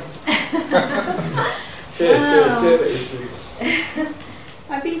 welcome. Share the issue.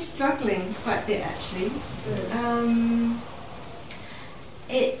 I've been struggling quite a bit actually.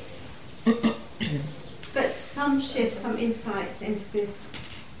 But some shifts, some insights into this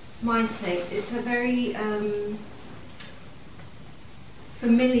mind state. It's a very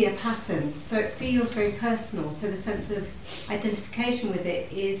familiar pattern, so it feels very personal. So the sense of identification with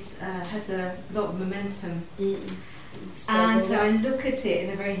it has a lot of momentum. And so I look at it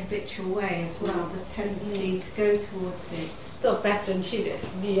in a very habitual way as well, the tendency to go towards it. The pattern she did.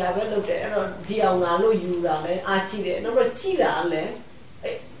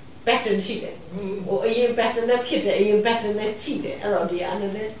 Pattern she did. Or a pattern that hit a pattern that cheated.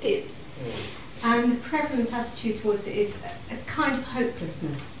 And the prevalent attitude towards it is a kind of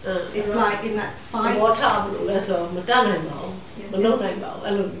hopelessness. It's like in that fight. You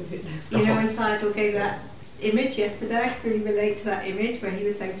know, inside will go that image yesterday. I really relate to that image where he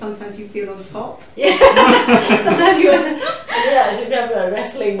was saying sometimes you feel on top. Yeah. Sometimes you I should have a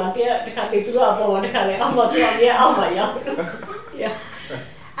wrestling match. Yeah.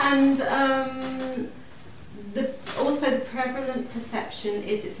 And also the prevalent perception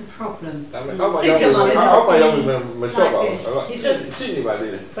is it's a problem. He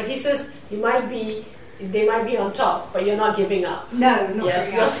says they might be on top, but you're not giving up. No, not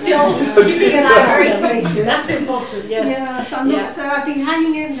yes, giving up. You're still keeping an eye. That's important. Yes. Yeah, I've been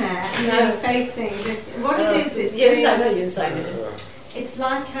hanging in there and facing this. What it is, it's yes, I know inside it. it's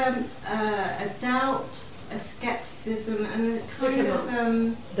like a doubt, a skepticism, and a kind of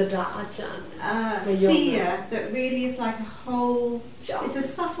fear that really is like a whole. It's a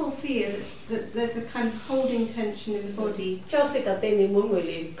subtle fear that there's a kind of holding tension in the body.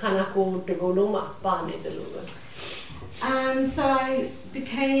 And so I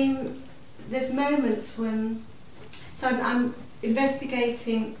became. There's moments when. So I'm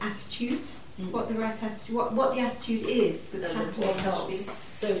investigating attitude. What the right attitude, what the attitude is that's happening.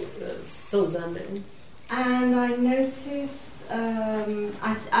 And I noticed,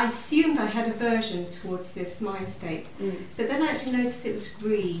 I assumed I had aversion towards this mind state, but then I actually noticed it was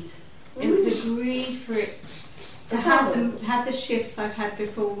greed. It was a greed for it to have the shifts I've had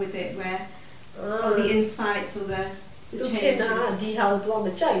before with it, where or the insights or the changes.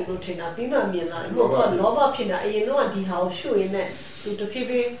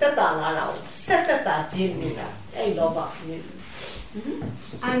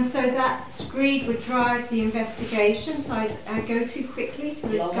 And so that greed would drive the investigation, so I go too quickly to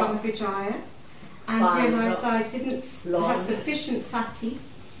the Dhamma Vijaya and realised I didn't have sufficient sati,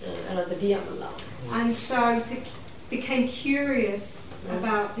 and so I became curious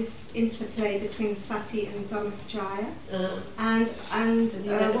about this interplay between sati and Dhamma Vijaya, and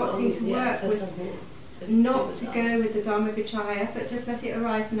what seemed to work was not to go with the Dhamma Vijaya, but just let it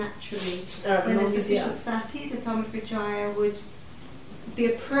arise naturally. When there's sufficient sati, the Dhamma Vijaya would be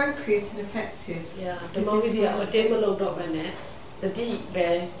appropriate and effective. Yeah, Dhamma Vijaya, the deep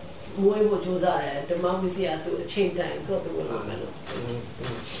bear,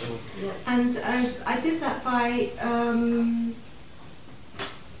 and I did that by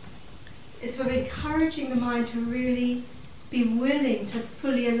sort of encouraging the mind to really be willing to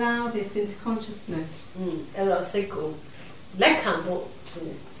fully allow this into consciousness.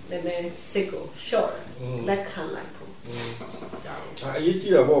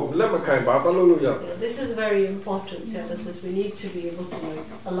 This is very important, because we need to be able to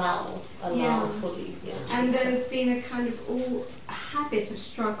allow fully. Yeah. And there's been a kind of a habit of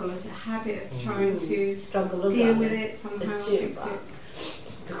struggle, a habit of trying to deal with it somehow, fix it.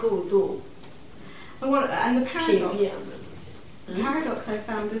 And the paradox I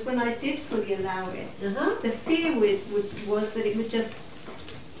found was when I did fully allow it, the fear was that it would just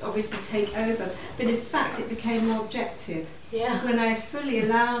obviously take over, but in fact it became more objective. Yeah. When I fully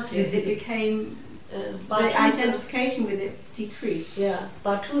allowed it, it became the identification with it decreased. Yeah,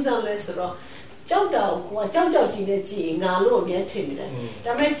 but who's unless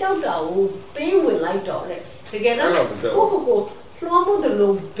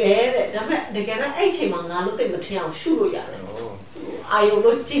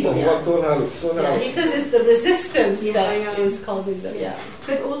he says it's the resistance that is causing the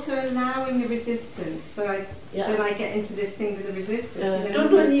But also allowing the resistance. So then I get into this thing with the resistance.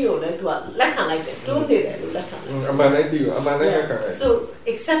 So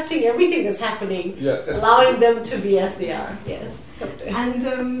accepting everything that's happening, allowing them to be as they are. Yes. And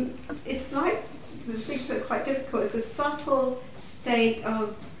it's like the things that are quite difficult. It's a subtle state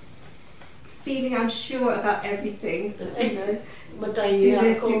of feeling unsure about everything. You know. Do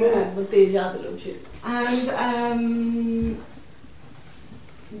this, do that. And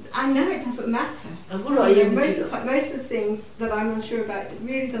I know it doesn't matter. Most of the things that I'm unsure about, it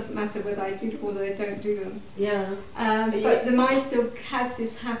really doesn't matter whether I do them or whether I don't do them. Yeah. But the mind still has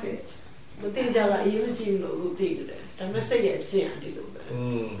this habit.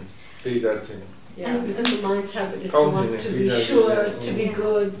 Yeah, because the mind's habit is to want to be sure, to be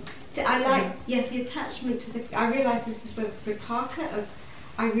good. I like, the attachment to the. I realise this is with Vipaka of.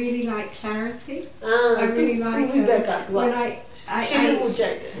 I really like clarity. I really like when I kind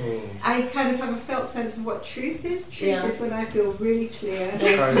of have a felt sense of what truth is. Truth is when I feel really clear.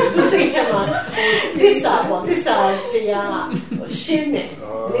 This are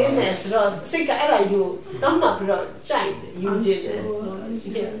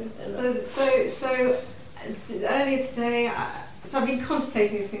So earlier today, so I've been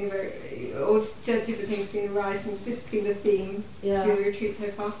contemplating this thing, all different things been arising. This has been the theme of the retreat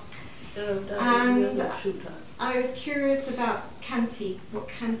so far. And I was curious about Kanti, what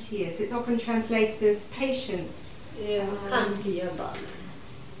Kanti is. It's often translated as patience.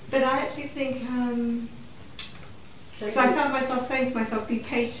 But I actually think, because I found myself saying to myself, be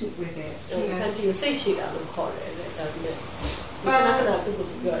patient with it.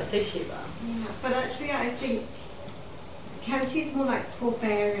 But actually I think Kanti is more like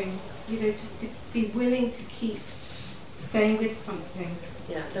forbearing, just to be willing to keep staying with something.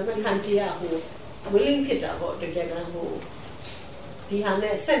 Yeah, Kanti willing to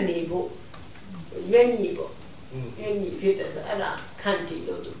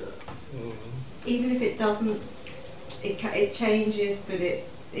Even if it doesn't, it changes, but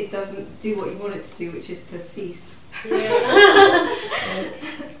it doesn't do what you want it to do, which is to cease.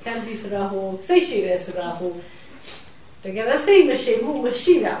 Kanti sura ho, say she re sura ho. Together say machine mu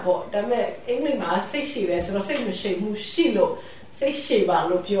machine bo. Dame English ma say she re sura say machine mu shilo. Say she ba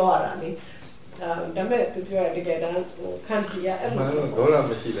lo piora ni. Dame tu piora together kanti ya. Malo dollar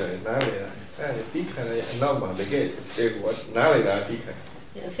machine na le. Tika na now ma the get what now le tika.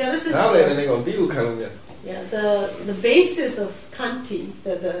 Yeah, so this is the basis of Kanti,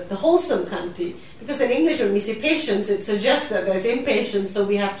 the wholesome Kanti. Because in English, when we say patience, it suggests that there's impatience, so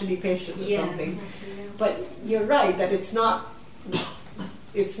we have to be patient with something. Exactly, yeah. But you're right that it's not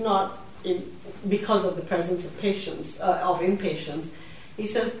because of the presence of patience, of impatience. He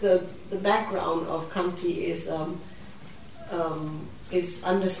says the background of Kanti is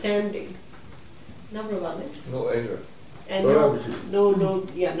understanding. No anger. And no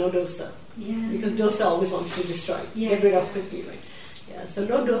dosa. Yeah. Because dosa always wants to destroy, get rid of quickly, right? Yeah. So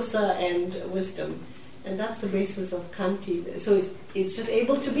no dosa and wisdom, and that's the basis of Kanti. So it's just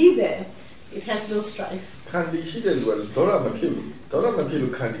able to be there. It has no strife. Kanti she does well. Dora mapilu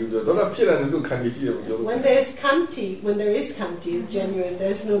Kanti. Dora pila no Kanti she. When there is Kanti, it's genuine.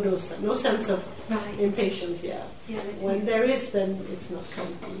 There's no dosa, no sense of impatience. Yeah. When there is, then it's not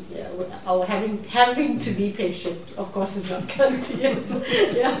Kanti. Yeah. Our having to be patient, of course, is not Kanti. Yes.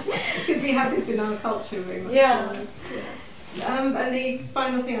 Yeah. Because we have this in our culture very much. Yeah. And the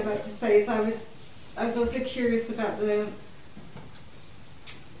final thing I'd like to say is I was also curious about the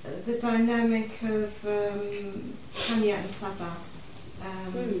dynamic of Kanya and Sada,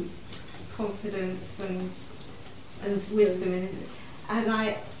 confidence and wisdom in it. And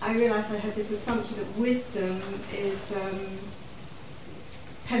I realised I had this assumption that wisdom is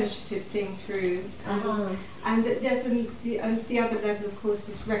penetrative, seeing through, and that there's the other level, of course,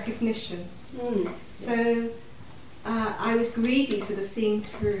 is recognition. So I was greedy for the seeing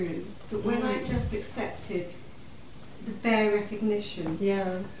through, but when I just accepted the bare recognition,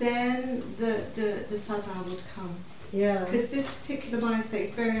 then the Sada would come. Because this particular mind state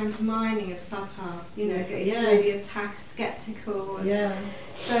is very undermining of Sada, it's really sceptical.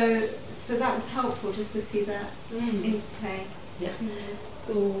 So that was helpful just to see that interplay.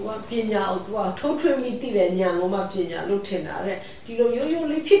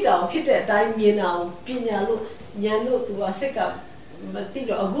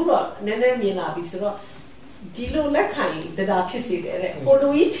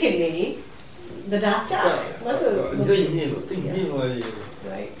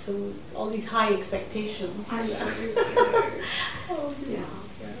 Right, so all these high expectations.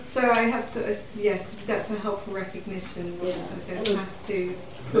 So I have to, that's a helpful recognition. I don't have to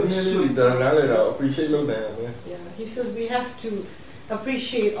push myself. He says we have to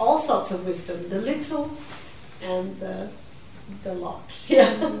appreciate all sorts of wisdom, the little and the lot.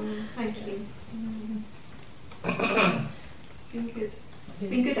 Thank you. Been good. It's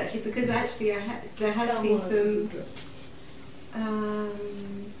been good actually, because actually there has been some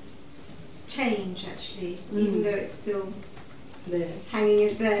change actually, even though it's still hanging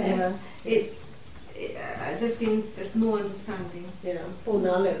in there. There's been more understanding.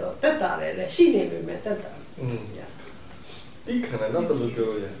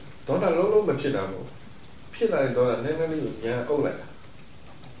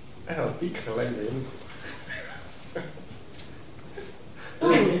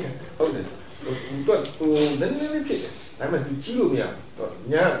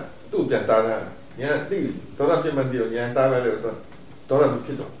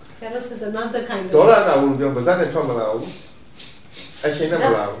 This is another kind of.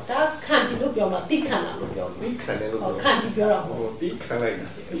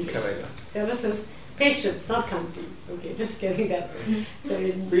 Sarah says patience, not kanti. Okay, just getting that. So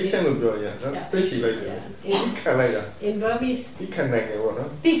in Burmese,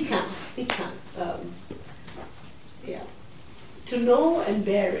 to know and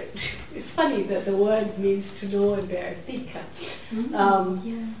bear it. It's funny that the word means to know and bear it.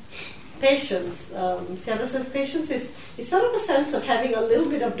 Patience. Sayadaw says patience is sort of a sense of having a little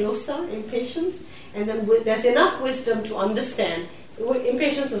bit of dosa in patience, and then there's enough wisdom to understand.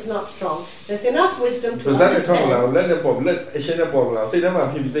 Impatience is not strong. There's enough wisdom to understand.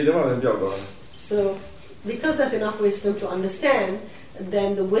 So, because there's enough wisdom to understand,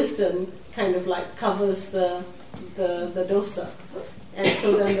 then the wisdom kind of like covers the dosa, and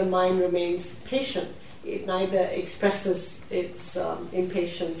so then the mind remains patient. It neither expresses its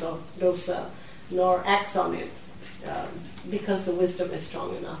impatience or dosa, nor acts on it, because the wisdom is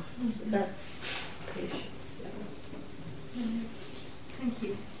strong enough. So that's patience. Thank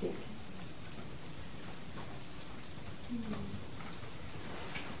you.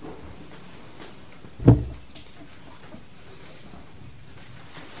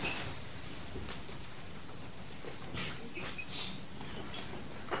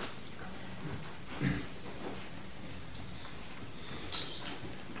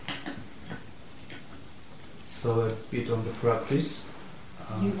 So a bit on the practice.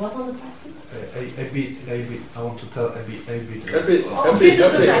 You what on the practice? A bit. I want to tell a bit. A bit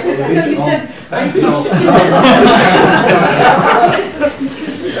of the practice. I thought you said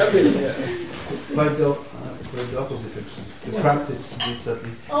Quite the opposite actually. The practice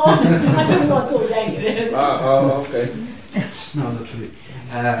exactly. Oh, I don't want to like okay. No, not really.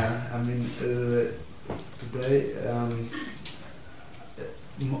 I mean, today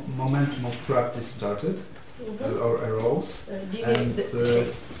momentum of practice started or arose, and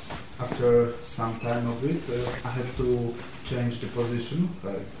after some time of it, I had to change the position,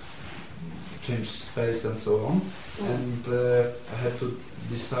 like change space and so on, and I had to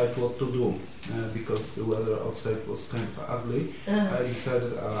decide what to do because the weather outside was kind of ugly. I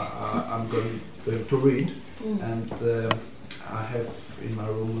decided I'm going to read, and I have in my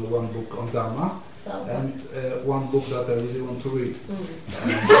room one book on Dharma and one book that I really want to read.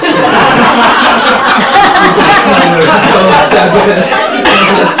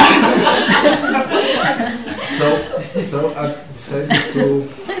 So I decided to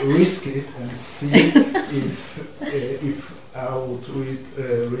risk it and see if I would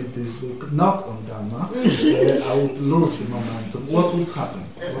read this book not on Dhamma, I would lose the momentum. What would happen?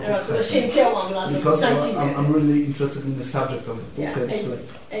 Because I'm really interested in the subject of the book. It's like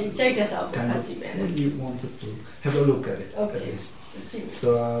kind of really wanted to have a look at it at least.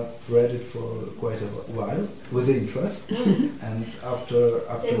 So I've read it for quite a while with interest, and after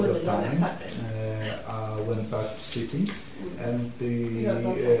the time I went back to sitting, and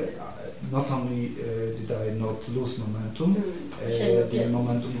not only did I not lose momentum, the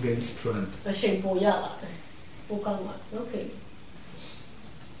momentum gained strength.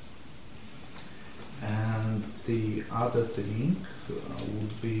 And the other thing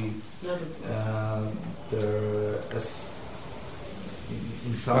would be there as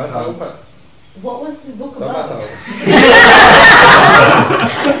in some time. What was this book about?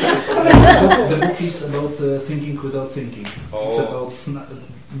 The book is about thinking without thinking. It's about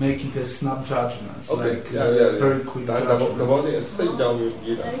making a snap judgments, like very quick judgments.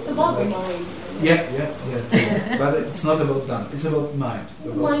 It's about the mind. Yeah. But it's not about that. It's about mind.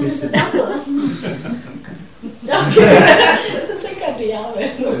 About mind is peace.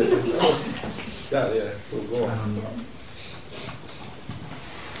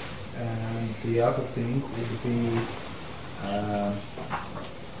 And the other thing would be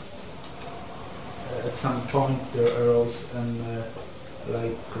at some point there arose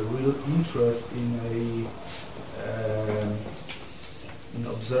like a real interest in in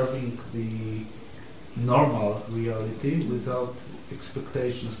observing the normal reality without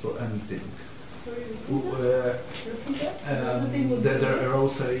expectations for anything. There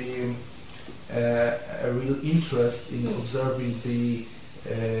arose a real interest in observing the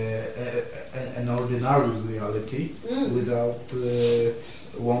an ordinary reality without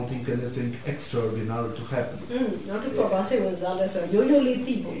wanting anything extraordinary to happen. It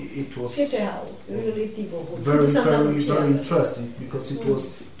was very interesting because it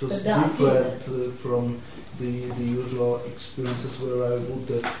was different from the usual experiences where I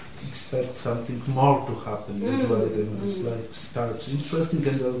would expect something more to happen. Usually then it's like starts interesting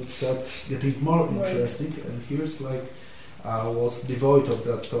and then it start getting more interesting, and here's like I was devoid of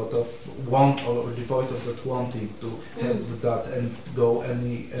that thought of want or devoid of that wanting to have that and go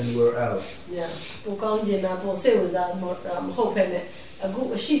anywhere else. Yeah.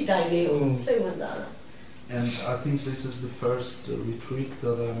 And I think this is the first retreat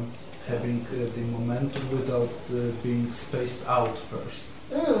that I'm having the momentum without being spaced out first.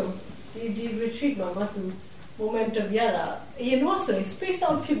 The retreat momentum yara. You know, so space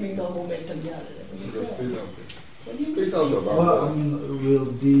out people momentum yara. Well, I mean, real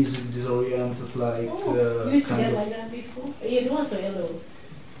disoriented, like you used to kind get of. like that before? You know, so yellow.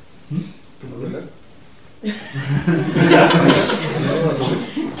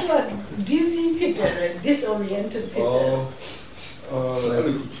 What dizzy Peter and disoriented Peter.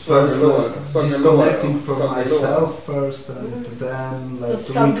 First, disconnecting from myself first, and then like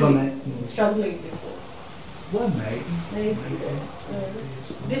so to reconnect. Struggling before. Well, maybe.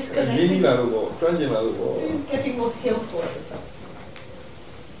 Disconnecting. He's getting more skillful.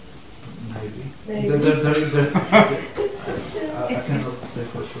 Maybe. Maybe. I cannot say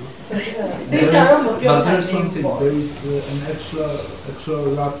for sure. But there is one thing. There is an actual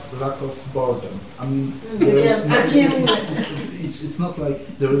lack of boredom. I mean, it's not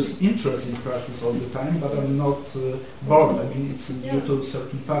like there is interest in practice all the time, but I'm not bored. I mean, it's due to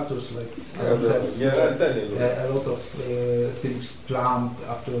certain factors like I have a lot of things planned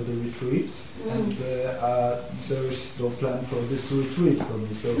after the retreat, and there is no plan for this retreat for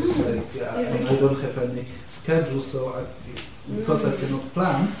me. So it's like and I don't have any schedule, so because I cannot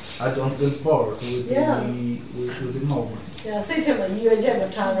plan, I don't get bored with the moment. Yeah, say to me, you are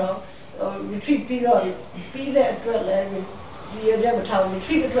Jamataro, retreat period, be there at well, you are Jamataro,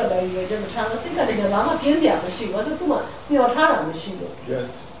 retreat at well, you are Jamataro, think I did a Lama Pizia machine, was a Puma, you are Tara machine. Yes.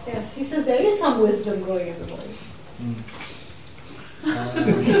 Yes, he says there is some wisdom growing in the mind.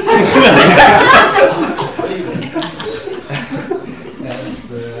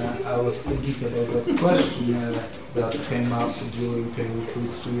 And I was thinking about that question that came up during a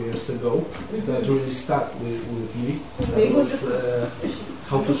retreat 2 years ago that really stuck with me. That was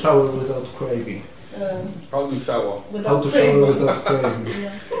how to shower without craving. How to shower? How to shower without craving.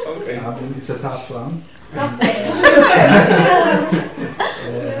 Okay. I mean, it's a tough one. I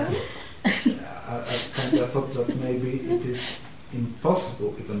kind of thought that maybe it is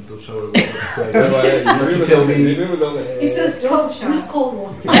impossible even to shower without craving. But you can be. He says, don't use cold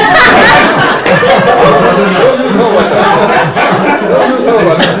water.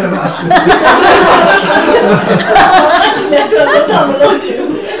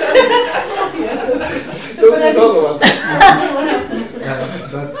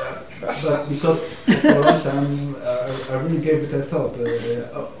 But because for a long time I really gave it a thought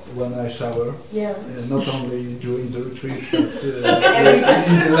when I shower, not only during the retreat but in the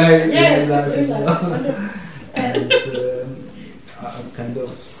daily life as well. And I kind of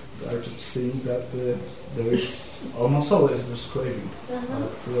started seeing that there is almost always this craving, and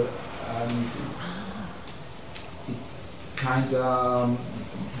it kind of,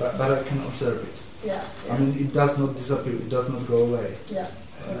 but I can observe it. I mean, it does not disappear, it does not go away.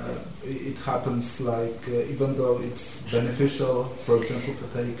 It happens like, even though it's beneficial, for example, to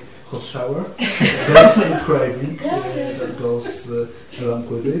take hot shower, there's a craving that goes along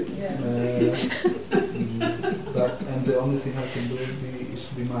with it. And the only thing I can do is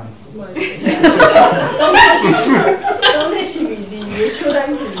be mindful.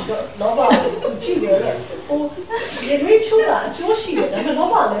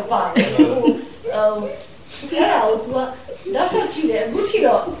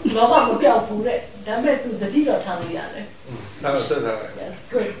 Yes,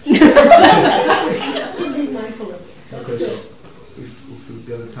 good. Be mindful of it. Okay, so if we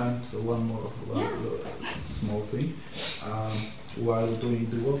get time, so one more small thing. While doing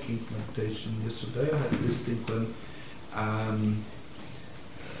the walking meditation yesterday, I had this thing when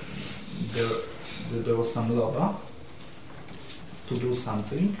there was some loba to do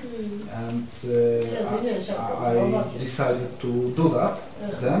something, and I decided to do that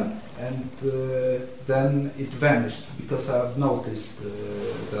then, and then it vanished because I've noticed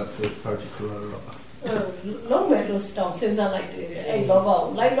that particular loba. Long way stop since I liked it. Hey,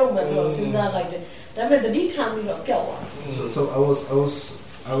 loba, like long way since I liked it. That meant the detail we got pure. So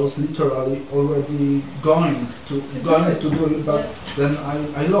I was literally already going to do it, but then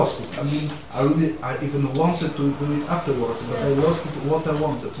I lost it. I mean, I even wanted to do it afterwards, but I lost it what I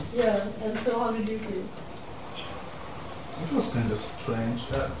wanted. Yeah, and so how did you feel? It was kind of strange.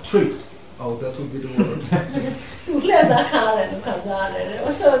 Tricked. Oh, that would be the word.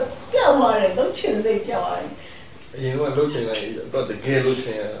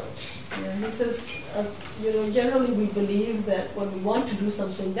 He says, generally we believe that when we want to do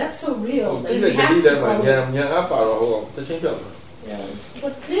something, that's so real that we have to follow. Yeah,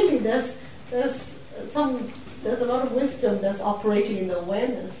 but clearly there's a lot of wisdom that's operating in the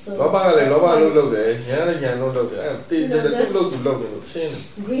awareness. So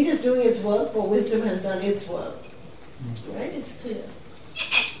greed is doing its work, but wisdom has done its work. Right? It's clear.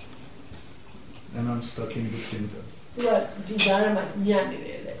 And I'm stuck in between them. But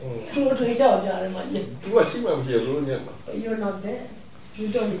you're not there. You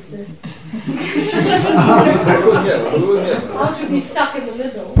don't exist. How to be stuck in the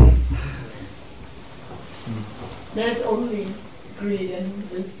middle? There's only greed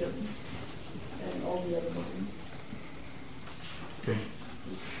and wisdom and all the other ones. Okay.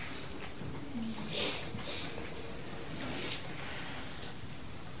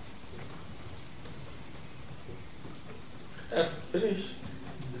 Finish.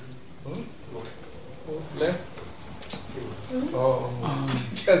 Left. Oh.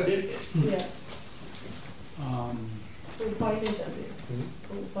 Yeah. We find each other.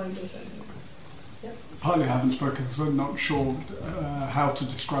 point or something. Yep. Partly I haven't spoken, so I'm not sure how to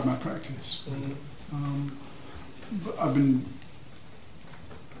describe my practice. But I've been,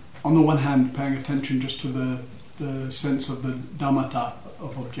 on the one hand, paying attention just to the sense of the dhammata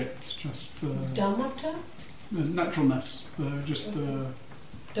of objects, just the dhammata, the naturalness, just the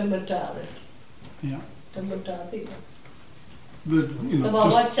dhammata. Yeah. Dhammata. The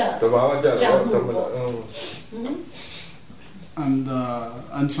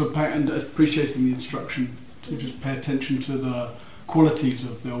and so and appreciating the instruction to just pay attention to the qualities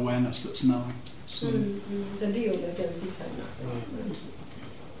of the awareness that's knowing. So,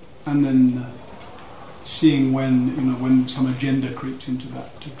 and then seeing when some agenda creeps into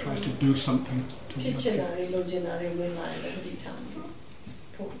that to try to do something to the object.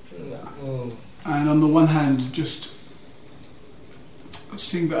 And on the one hand, just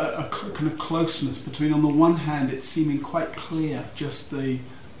seeing that a kind of closeness between, on the one hand, it's seeming quite clear, just the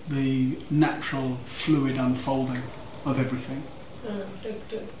natural fluid unfolding of everything,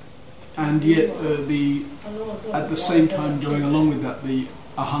 and yet at the same time going along with that, the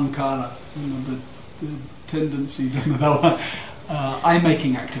ahankara, the tendency,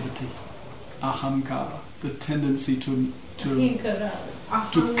 eye-making activity, ahankara, the tendency to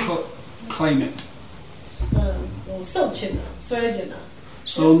claim it.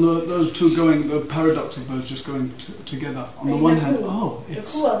 So on those two going, the paradox of those just going together. On the one hand,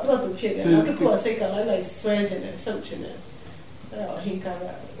 it's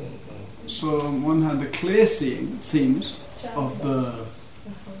so on one hand the clear seeing seems of the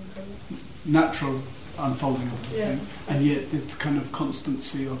natural unfolding of the thing, and yet this kind of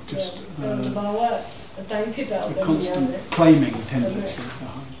constancy of just the constant claiming tendency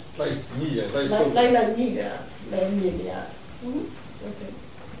behind.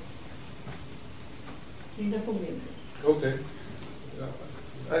 Okay.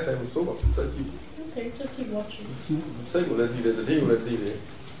 Okay, just keep watching.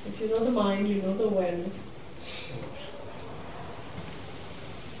 If you know the mind, you know the awareness.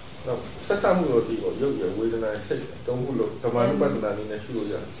 And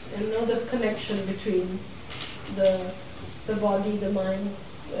know the connection between the body, the mind,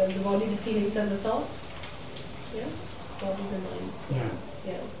 the body, the feelings and the thoughts. Yeah? Body, the mind.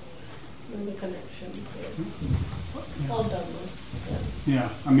 Yeah. Know the connection. Yeah. All dhammas. Yeah.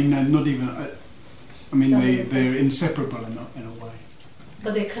 I mean, not even. I mean, they're inseparable in a way.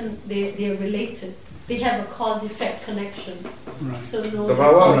 But they're related. They have a cause-effect connection. Right. So no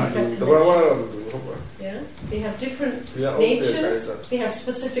cause-effect connection. Yeah. They have different natures. They have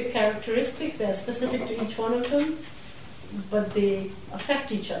specific characteristics. They are specific to each one of them, but they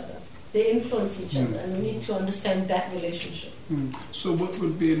affect each other. They influence each other, and we need to understand that relationship. So, what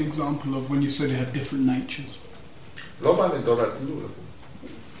would be an example of when you say they have different natures?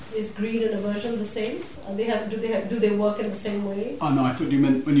 Is greed and aversion the same? Do they work in the same way? Oh no, I thought you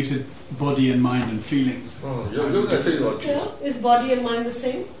meant when you said body and mind and feelings. Is body and mind the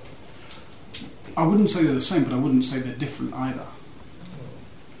same? I wouldn't say they're the same, but I wouldn't say they're different either.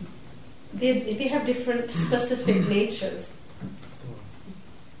 They have different specific natures.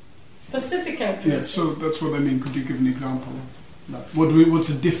 Specific characteristics. Yeah, so that's what I mean. Could you give an example of that? What's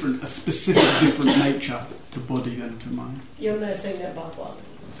a specific different nature to body than to mind? You're not saying that about one.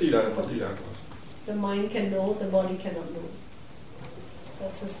 The mind can know, the body cannot know.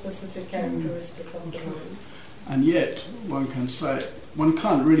 That's a specific characteristic of the mind. And yet, one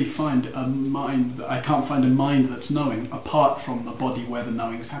can't really find a mind. I can't find a mind that's knowing apart from the body where the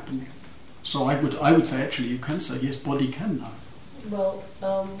knowing is happening. So I would say actually you can say yes, body can know. Well,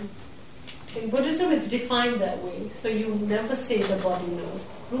 in Buddhism it's defined that way. So you never say the body knows.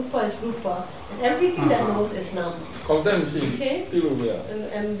 Rupa is rupa, and everything that knows is nama. Okay?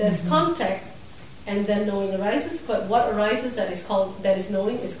 And there's contact, and then knowing arises. But what arises that is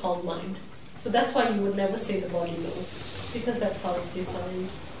knowing is called mind. So that's why you would never say the body knows, because that's how it's defined.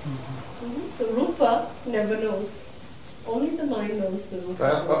 The rupa never knows. Only the mind knows the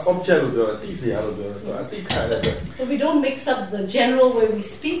rupa. So we don't mix up the general way we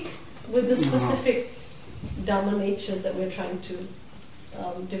speak with the specific dhamma natures that we're trying to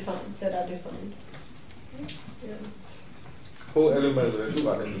define, that are defined. Yeah.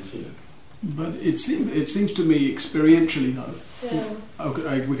 But it seems to me experientially though,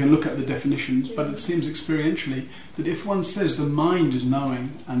 we can look at the definitions, but it seems experientially that if one says the mind is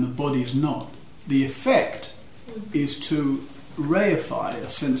knowing and the body is not, the effect is to reify a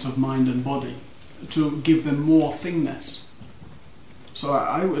sense of mind and body, to give them more thingness. So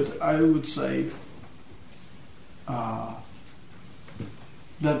I would say that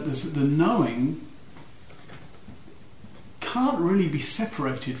the knowing can't really be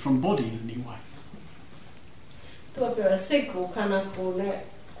separated from body in any way. သူကပြောတာစိတ်ကိုခန္ဓာကိုယ်နဲ့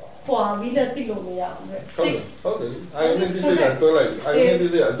ခွာပြီးလက်သိလို့မရဘူးတဲ့စိတ် ဟုတ်တယ်အာယုန်နဲ့ဒီစိတ်ကတွဲလိုက်အာယုန်နဲ့ဒီ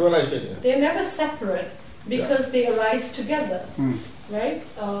စိတ်ကတွဲလိုက်ဖြစ်နေ They never separate because they arise together, right?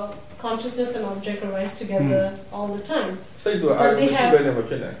 Consciousness and object arise together all the time. စိတ်ဆိုတာအာယုန်မရှိဘဲနဲ့မ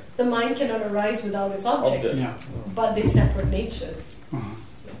ဖြစ်နိုင် The mind cannot arise without its object, Yeah. but they separate natures.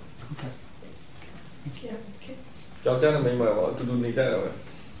 Okay. Yeah, okay. ကြောက်ကြတဲ့မိန်းမကအတူတူနေကြတာပဲ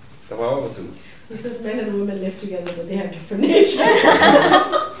တဘာမှမတူ He says men and women live together, but they have different natures.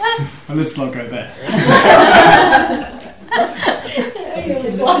 Well, let's not go there.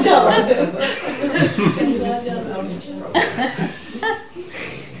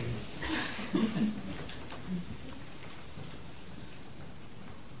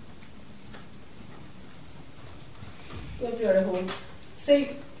 Say,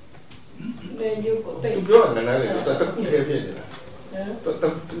 when you go, သူပြောတာနားလေတခုတည်းဖြစ်နေတာတ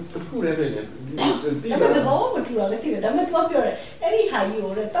ခုတည်းဖြစ်နေဒီ ဒါပေမဲ့ဘောမထူတာလည်းသိတယ်ဒါပေမဲ့သူကပြောတယ်အဲ့ဒီဟာကြီး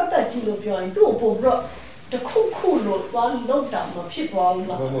ကိုတတ်တတ်ကြီးလို့ပြောရင်သူ့ကိုပို့ပြီးတော့တခုခုလို့သွားလောက်တာမဖြစ်သွားဘူး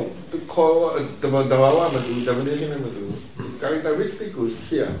လား သူခေါ်တဘာဝမတူ definition နဲ့မတူ characteristic ကို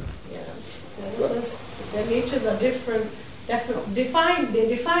ရှင်း Their natures are different, defined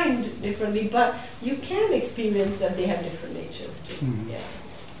differently, but you can experience that they have different natures too. Yeah.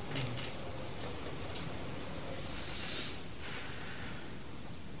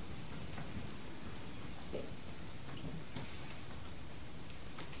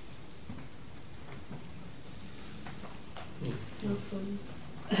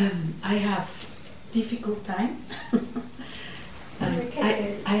 I have difficult time.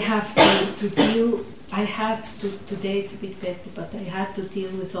 I have to deal. I had to today. It's a bit better, but I had to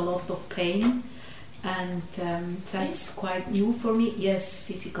deal with a lot of pain, and that's quite new for me. Yes,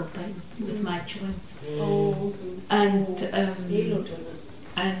 physical pain with my joints,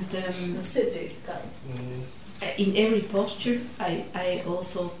 in every posture. I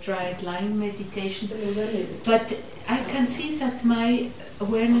also tried line meditation, but I can see that my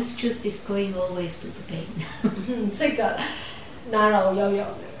awareness just is going always to the pain.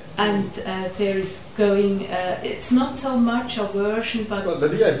 And there is going, it's not so much aversion, but you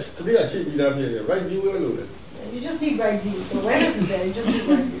just need right view. The awareness is there, you just need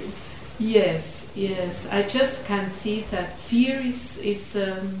right view. Yes, I just can see that fear is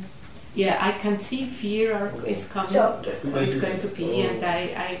I can see fear is coming, it's going to be, and I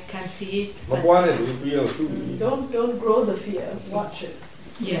can see it. Don't grow the fear, watch it.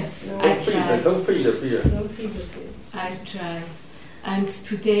 Yes, I try. Don't feed the fear. Don't feed the fear. I try. And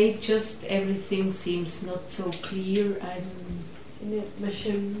today just everything seems not so clear,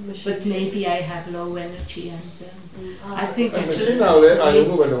 but maybe I have low energy, and I think I just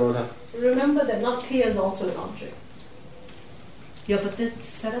remember that not clear is also an object. Yeah, but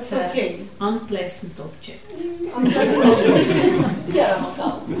that's okay. Unpleasant object. Unpleasant object. Yeah,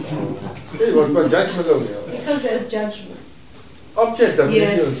 because there's judgment. Object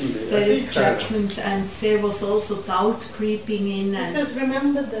yes, there is judgment, and there was also doubt creeping in. It says,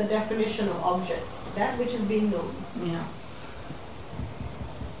 remember the definition of object, that which is being known. Yeah.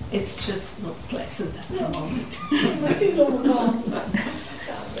 It's just not pleasant at the moment.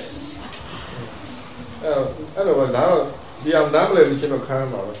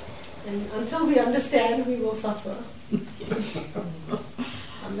 And until we understand, we will suffer. Yes.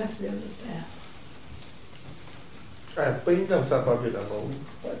 Unless we understand.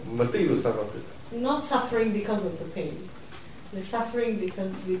 Not suffering because of the pain. We're suffering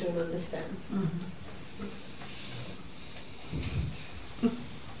because we don't understand.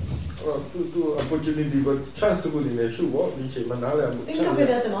 Opportunity, but chance to go in the shoe. Think of it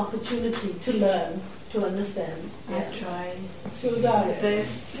as an opportunity to learn, to understand. I try my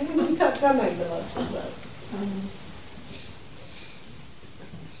best.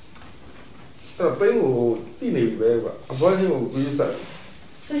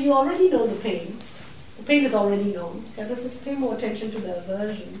 So you already know the pain. The pain is already known. So just pay more attention to the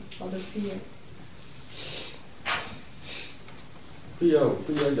aversion or the fear. Fear.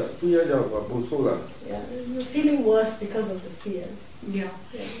 Yeah, you're feeling worse because of the fear.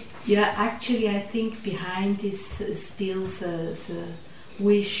 Yeah. Actually, I think behind is still the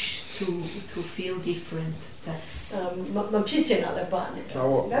wish to feel different. That's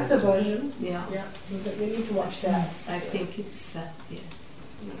that's aversion. Yeah. So that we need to watch that. I think it's that. Yes.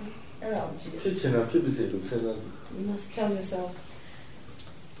 Around you. You must tell yourself,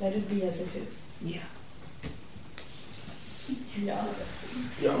 let it be as it is. Yeah.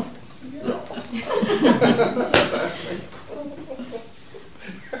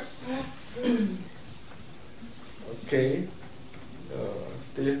 Okay.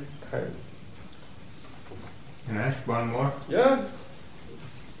 Can I ask one more? Yeah.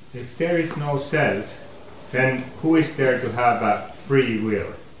 If there is no self, then who is there to have a free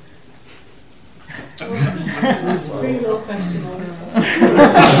will? It's free will question also.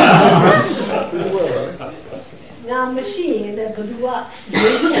 Now machine that could do what?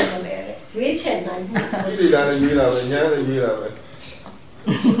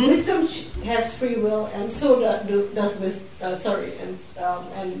 Wisdom has free will, and so does wisdom.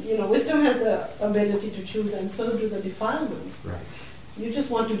 And you know, wisdom has the ability to choose, and so do the defilements. Right. You just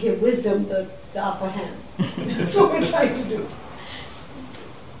want to give wisdom the upper hand. That's what we're trying to do.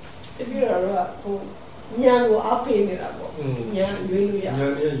 If you are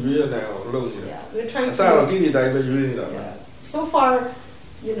we're trying to. So far,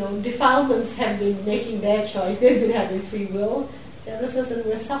 you know, defilements have been making their choice. They've been having free will. And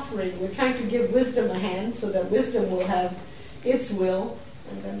we're suffering. We're trying to give wisdom a hand so that wisdom will have its will,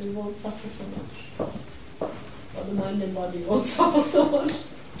 and then we won't suffer so much. Or the mind and body won't suffer so much.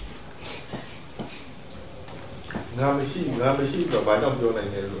 How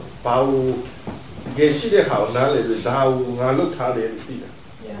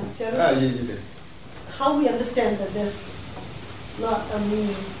we understand that there's not a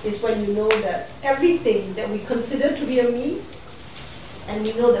me is when you know that everything that we consider to be a me, and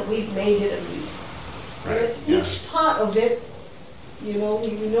we know that we've made it a me. Right. Each part of it, you know, we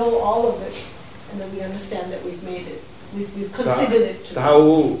know all of it, and then we understand that we've made it. We've considered it to be.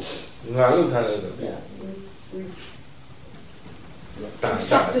 Yeah, we've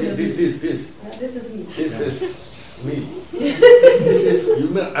constructed it. This. This is me. This is me. This is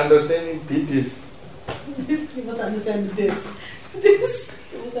human understanding. This. You must understand this. This.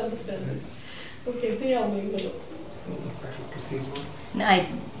 You must understand this. Okay, they are maybe. No,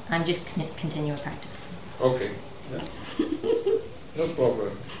 I'm just continuing practice. Okay. Yeah. No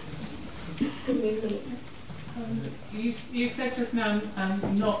problem. You said just now,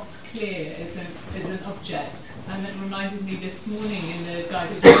 not clear is an object, and it reminded me this morning in the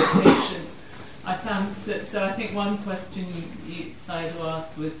guided meditation. I found so I think one question Sayadaw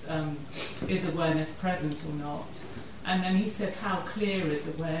asked was, is awareness present or not? And then he said, how clear is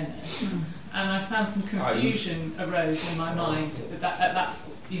awareness? And I found some confusion arose in my mind at that,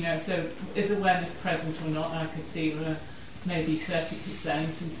 you know, so is awareness present or not? And I could see maybe 30%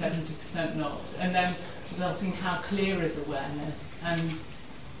 and 70% not. And then I was asking, how clear is awareness? And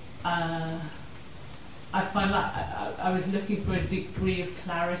I find that I was looking for a degree of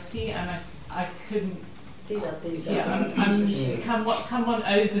clarity, and I couldn't. Yeah, can one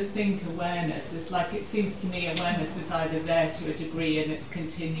overthink awareness? It's like it seems to me awareness is either there to a degree and it's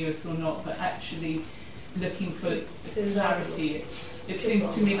continuous or not, but actually looking for clarity, it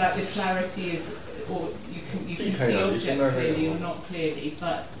seems to me like the clarity is, or you can see objects clearly or not clearly,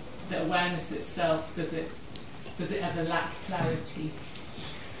 but the awareness itself, does it ever lack clarity?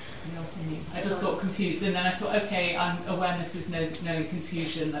 You know what I mean? I just got confused, and then I thought, okay, awareness is no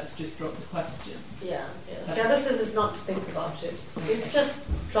confusion. Let's just drop the question. Yeah. Status is not to think about it. It's just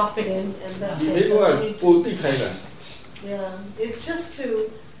drop it in, and that's it. Yeah, it's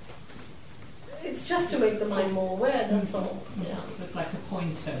just to make the mind more aware. That's all. Yeah. Just like a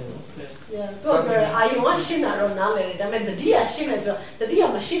pointer. Yeah. I want shin I don't know it. I mean the dia shin as well. The dia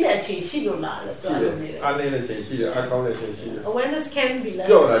machine actually she don't know. Awareness can be less.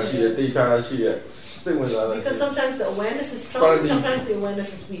 Because sometimes the awareness is strong, and sometimes the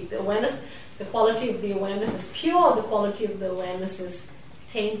awareness is weak. The quality of the awareness is pure. The quality of the awareness is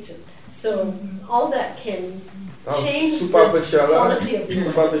tainted. So all that can change the quality of the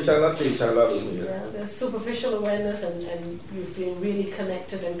awareness. Yeah, there's superficial awareness, and you feel really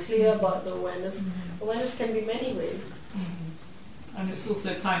connected and clear about the awareness. Awareness can be many ways. And it's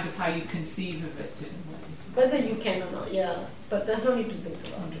also kind of how you conceive of it in ways. Whether you can or not, yeah. But there's no need to think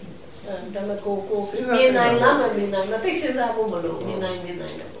about it.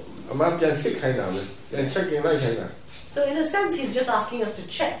 So in a sense, he's just asking us to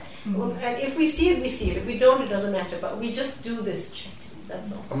check. And if we see it, we see it. If we don't, it doesn't matter. But we just do this check.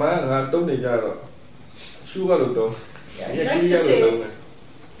 That's all.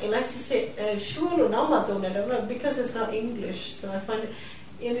 He likes to say, sure, no, because it's not English. So I find it,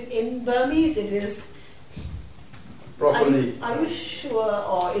 in Burmese it is, properly. Are you sure,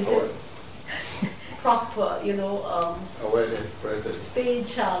 or is it proper, awareness present.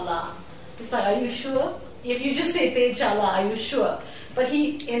 Tejala. It's like, are you sure? If you just say Tejala, are you sure? But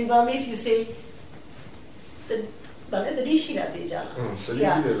in Burmese you say the Dishira Tejala.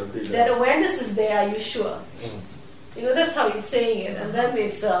 Yeah. That awareness is there, are you sure? That's how he's saying it, and then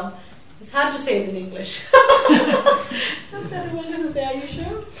it's hard to say it in English. That awareness is there, are you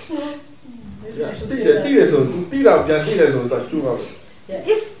sure? Maybe I should say that. Yeah,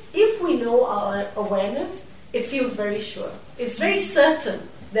 if we know our awareness, it feels very sure. It's very certain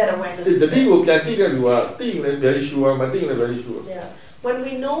that awareness is there. Yeah. When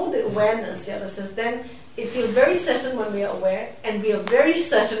we know the awareness, Sayadaw says, then it feels very certain when we are aware, and we are very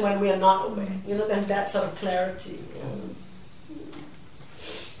certain when we are not aware. You know, there's that sort of clarity.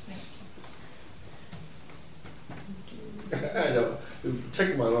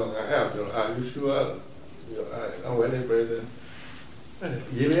 Check my long. Are you sure awareness present?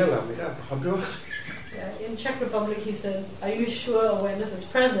 Yeah, in Czech Republic, he said, "Are you sure awareness is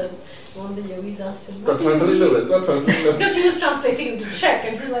present?" One of the yogis asked him, "What do you mean?" Because he was translating into Czech,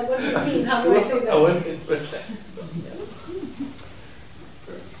 and he's like, "What do you mean? How do I say that?" Awareness is present.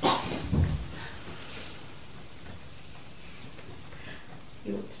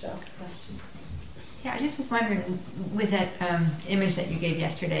 You wanted to ask a question? Yeah, I just was wondering, with that image that you gave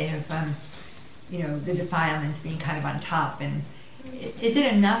yesterday of, the defilements being kind of on top, and is it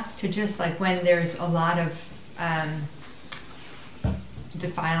enough to just, like, when there's a lot of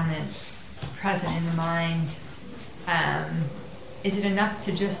defilements present in the mind, is it enough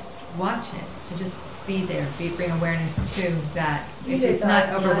to just watch it, to just be there, bring awareness to that, if it's not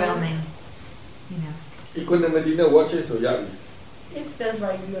overwhelming, Equanimity, watch it, so if there's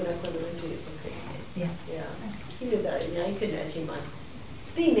right view and equanimity, it's okay. Yeah. Yeah. He did that, yeah, he couldn't actually mind.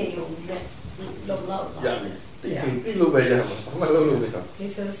 He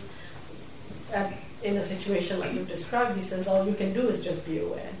says, in a situation like you described, he says, all you can do is just be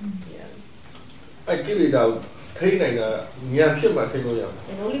aware. Yeah.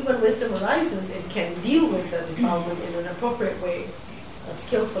 And only when wisdom arises, it can deal with the defilement in an appropriate way,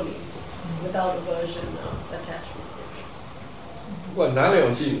 skillfully, without aversion or attachment.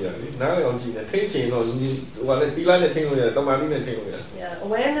 Yeah,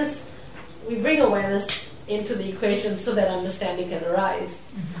 awareness, we bring awareness into the equation so that understanding can arise.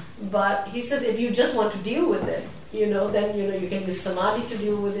 But he says if you just want to deal with it, then you can use samadhi to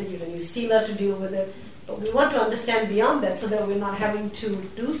deal with it, you can use sila to deal with it. But we want to understand beyond that so that we're not having to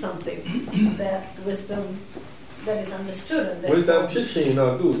do something that wisdom that is understood. And wisdom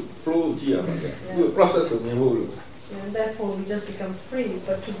flow, process. And therefore we just become free.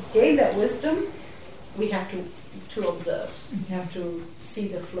 But to gain that wisdom, we have to observe. We have to see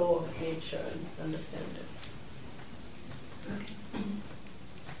the flow of nature and understand it. Okay.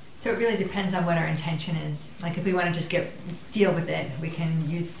 So it really depends on what our intention is. Like if we want to just deal with it, we can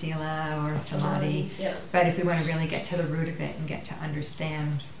use sila or samadhi. Yeah. But if we want to really get to the root of it and get to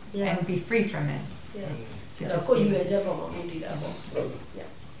understand and be free from it, it's to just be. Yeah.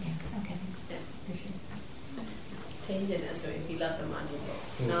 Okay, thanks. Appreciate it.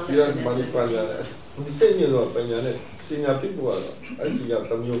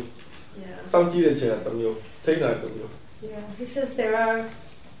 Yeah, he says there are,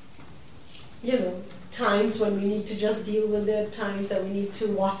 times when we need to just deal with it, times that we need to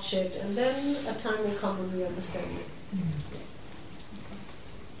watch it, and then a time will come when we understand it.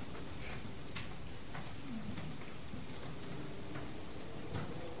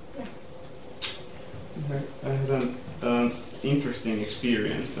 I had an interesting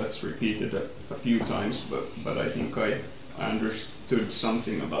experience that's repeated a few times, but I think I understood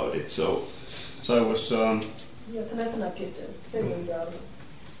something about it. So I was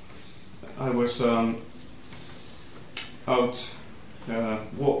out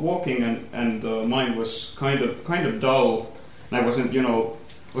walking, and the mind was kind of dull, and I wasn't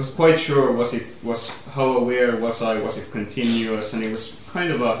was quite sure how aware was I, was it continuous, and it was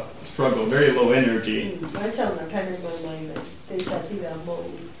kind of a struggle, very low energy. But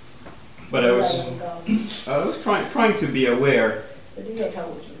I was trying to be aware,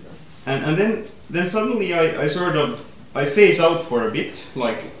 and then suddenly I phase out for a bit,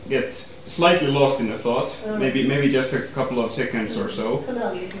 like get slightly lost in a thought, maybe just a couple of seconds or so,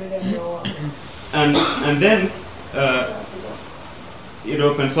 and then it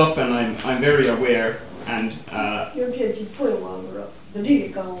opens up, and I'm very aware, and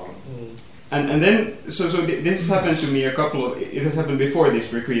then so this has happened to me it has happened before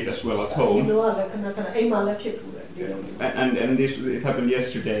this retreat as well at home, and it happened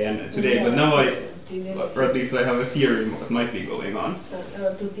yesterday and today, but now or at least I have a theory what might be going on.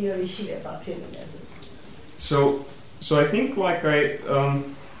 So I think like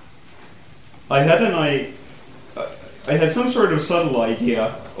I had some sort of subtle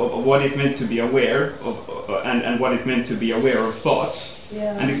idea of what it meant to be aware of, and what it meant to be aware of thoughts,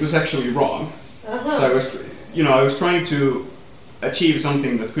 and it was actually wrong. So I was trying to achieve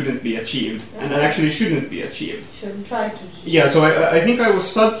something that couldn't be achieved and actually shouldn't be achieved. Shouldn't try to. Yeah, so I think I was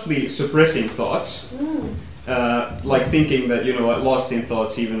subtly suppressing thoughts, like thinking that, you know, lost in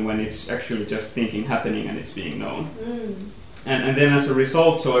thoughts even when it's actually just thinking happening and it's being known. And then as a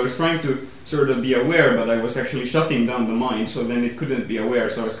result, so I was trying to sort of be aware, but I was actually shutting down the mind, so then it couldn't be aware,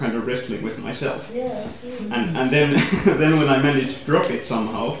 so I was kind of wrestling with myself. Yeah. And then then when I managed to drop it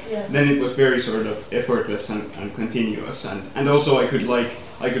somehow, then it was very sort of effortless and continuous, and also I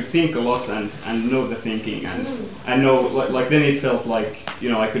could think a lot and know the thinking and know, like then it felt like, you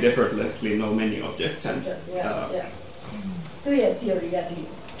know, I could effortlessly know many objects and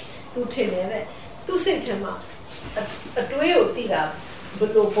ဘ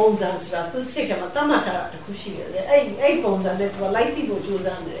လို့ပုံစံဆိုတာသူစိတ်ထဲမှာတတ်မှတ်ထားတာတစ်ခုရှိတယ်လေအဲ့ပုံစံနဲ့သူကလိုက်တိဖို့ကြိုး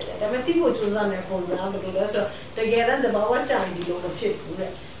စားနေတယ်ဒါပေမဲ့တိဖို့ကြိုးစားနေတဲ့ပုံစံကဘယ်လိုလဲဆိုတော့တကယ်တမ်းသဘာဝကျရင်ဒီလိုမဖြစ်ဘူးတဲ့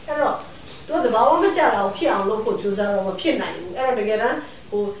အဲ့တော့သူကသဘာဝမကျတာကိုဖြစ်အောင်လုပ်ဖို့ကြိုးစားတော့မဖြစ်နိုင်ဘူးအဲ့တော့တကယ်တမ်း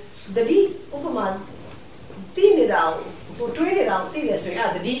ဟိုတတိဥပမာတိနေတာကိုတွေးနေတာကိုသိတယ်ဆိုရင်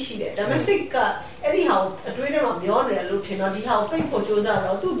အဲ့တတိရှိတယ်ဒါပေမဲ့စိတ်ကအဲ့ဒီဟာကိုအတွေးထဲမှာမျောနေတယ်လို့ထင်တော့ဒီဟာကိုပိတ်ဖို့ကြိုးစား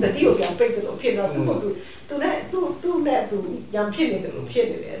တော့သူတတိကိုပြန်ပိတ်တယ်လို့ဖြစ်တော့သူနဲ့သူရံဖြစ်နေတယ်လို့ဖြစ်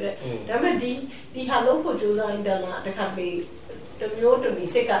နေတယ်တဲ့ဒါပေမဲ့ဒီဟာလုံးဖို့ကြိုးစားရင်တလားတခါတလေတမျိုးတမီ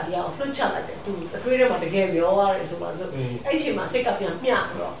စိတ်ကတရားကိုလွှတ်ချလိုက်တယ်သူအတွေးထဲမှာတကယ်မျောရတယ်ဆိုပါစို့အဲ့ချိန်မှာစိတ်ကပြန်မျှ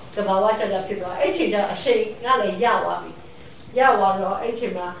တော့တဘာဝချဖြစ်သွားအဲ့ချိန်ကျအရှိန်ကလည်းရသွားပြီရသွားတော့အဲ့ချိ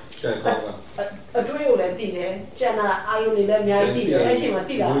န်မှာအတွေးကိုလည်းသိတယ်ကျန်တာအာယုန်တွေလည်းအများကြီးသိတယ်အဲ့ချိန်မှာ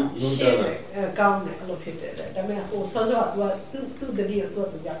သိတာရှင်းတယ်ကောင်းတယ်အဲ့လိုဖြစ်တယ်ဒါပေမဲ့ဟိုစောစောကသူတတိယသူ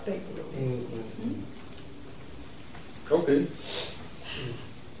ကပြပိတ်လို့Okay.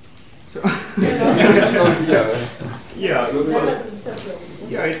 So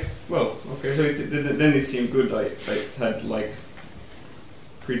it's well, okay. So then it seemed good. I had like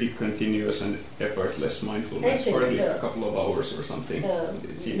pretty continuous and effortless mindfulness for at least a couple of hours or something. Yes,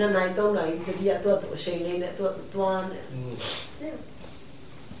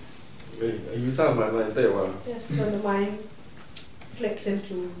 when the mind flips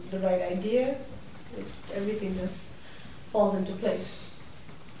into the right idea, everything just falls into place.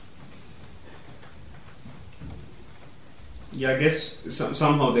 Yeah, I guess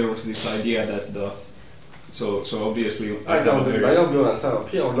somehow there was this idea that so obviously I don't very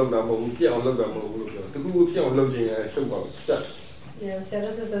Yeah,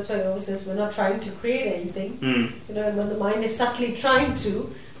 Sayadaw says that's why he always says we're not trying to create anything. You know, when the mind is subtly trying to,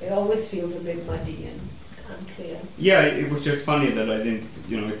 it always feels a bit muddy and unclear. Yeah, it was just funny that I didn't,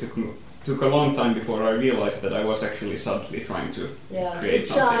 you know, it took a long time before I realized that I was actually subtly trying to create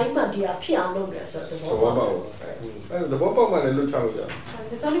something.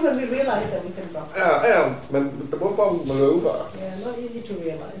 It's only when we realize that we can drop it. Not easy to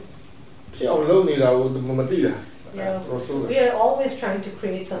realize. We are always trying to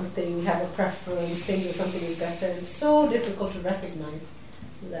create something, have a preference, think that something is better. It's so difficult to recognize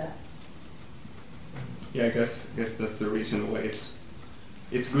that. Yeah, I guess that's the reason why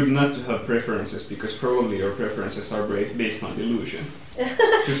it's good not to have preferences, because probably your preferences are based on delusion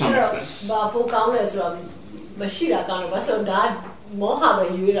to some extent.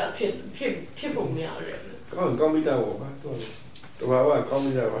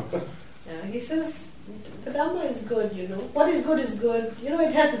 He says the Dharma is good, you know. What is good is good. You know,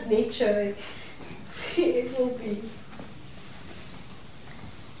 it has its nature. It will be.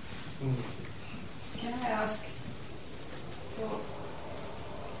 Can I ask? So.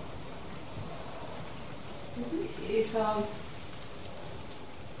 Is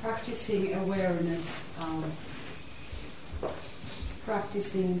practicing awareness,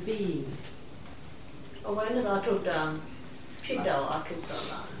 practicing being? Awareness atudana, pidda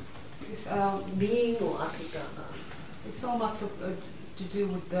atudana. Is being or atudana? It's so much to do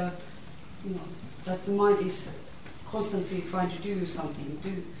with the, you know, that the mind is constantly trying to do something.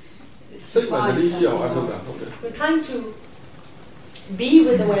 We're trying to be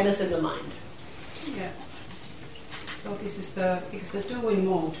with awareness in the mind. Yeah. So this is because the doing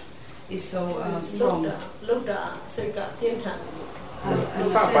mode is so strong. Yeah.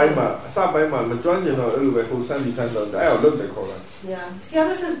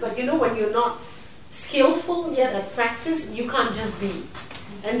 Sayadaw says, but you know, when you're not skillful yet at practice, you can't just be.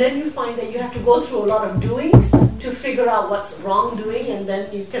 And then you find that you have to go through a lot of doings to figure out what's wrong doing, and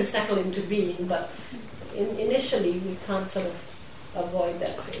then you can settle into being. But initially, we can't sort of avoid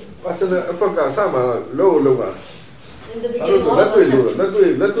that phase. In the beginning, all of us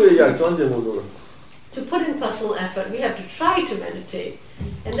to put in personal effort, we have to try to meditate,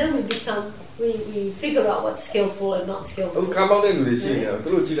 and then we figure out what's skillful and not skillful.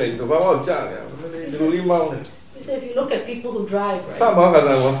 He said if you look at people who drive, right? Sao mà cái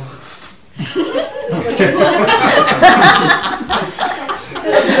nào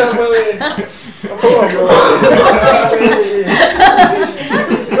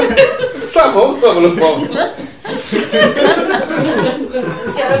Sao mà được không?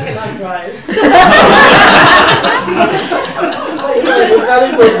 Sayadaw cannot drive.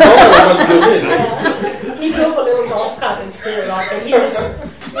 He drove a little golf cart in Spirit Rock, and he was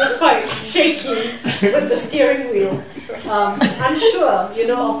quite shaky with the steering wheel. I'm sure, of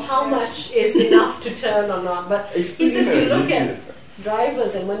how much is enough to turn or not. But he says you look at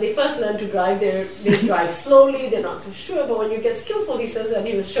drivers, and when they first learn to drive, they drive slowly, they're not so sure. But when you get skillful, he says, and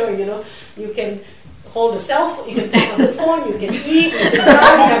he was showing, you can hold a cell phone, you can talk on the phone, you can eat, you can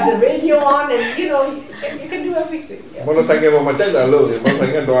drive, you have the radio on, and you can do everything. Yeah.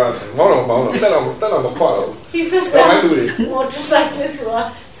 He says that motorcyclists who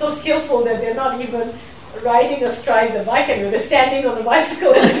are so skillful that they're not even riding astride the bike anymore, they're standing on the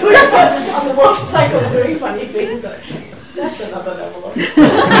bicycle and doing on the motorcycle and doing funny things. That's another level of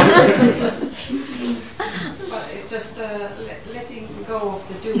But it's just letting go of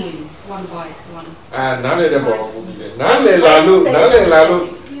the doing one by one.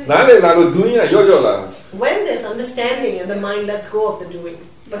 When there's understanding and the mind lets go of the doing,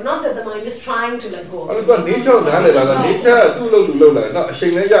 but not that the mind is trying to let go of the doing.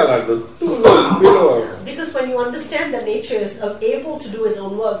 Because when you understand that nature is able to do its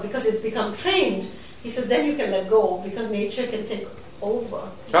own work, because it's become trained, he says then you can let go, because nature can take over.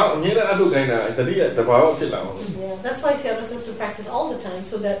 Yeah, that's why Sayadaw says to practice all the time,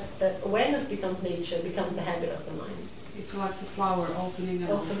 so that awareness becomes nature, becomes the habit of the mind. It's like the flower opening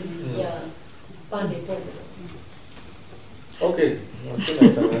and opening. Yeah. Okay. Okay.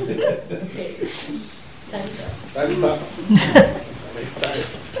 Thanks.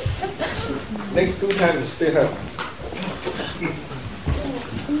 Next 2 times, stay here.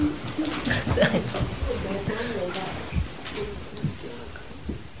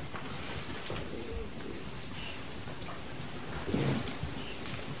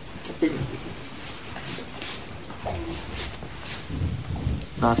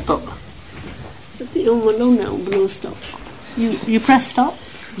 Stop. No, stop. You press stop?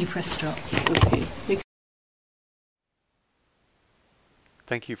 You press stop. Okay.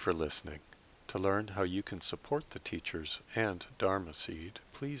 Thank you for listening. To learn how you can support the teachers and Dharma Seed,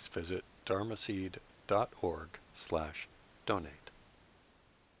 please visit dharmaseed.org/donate.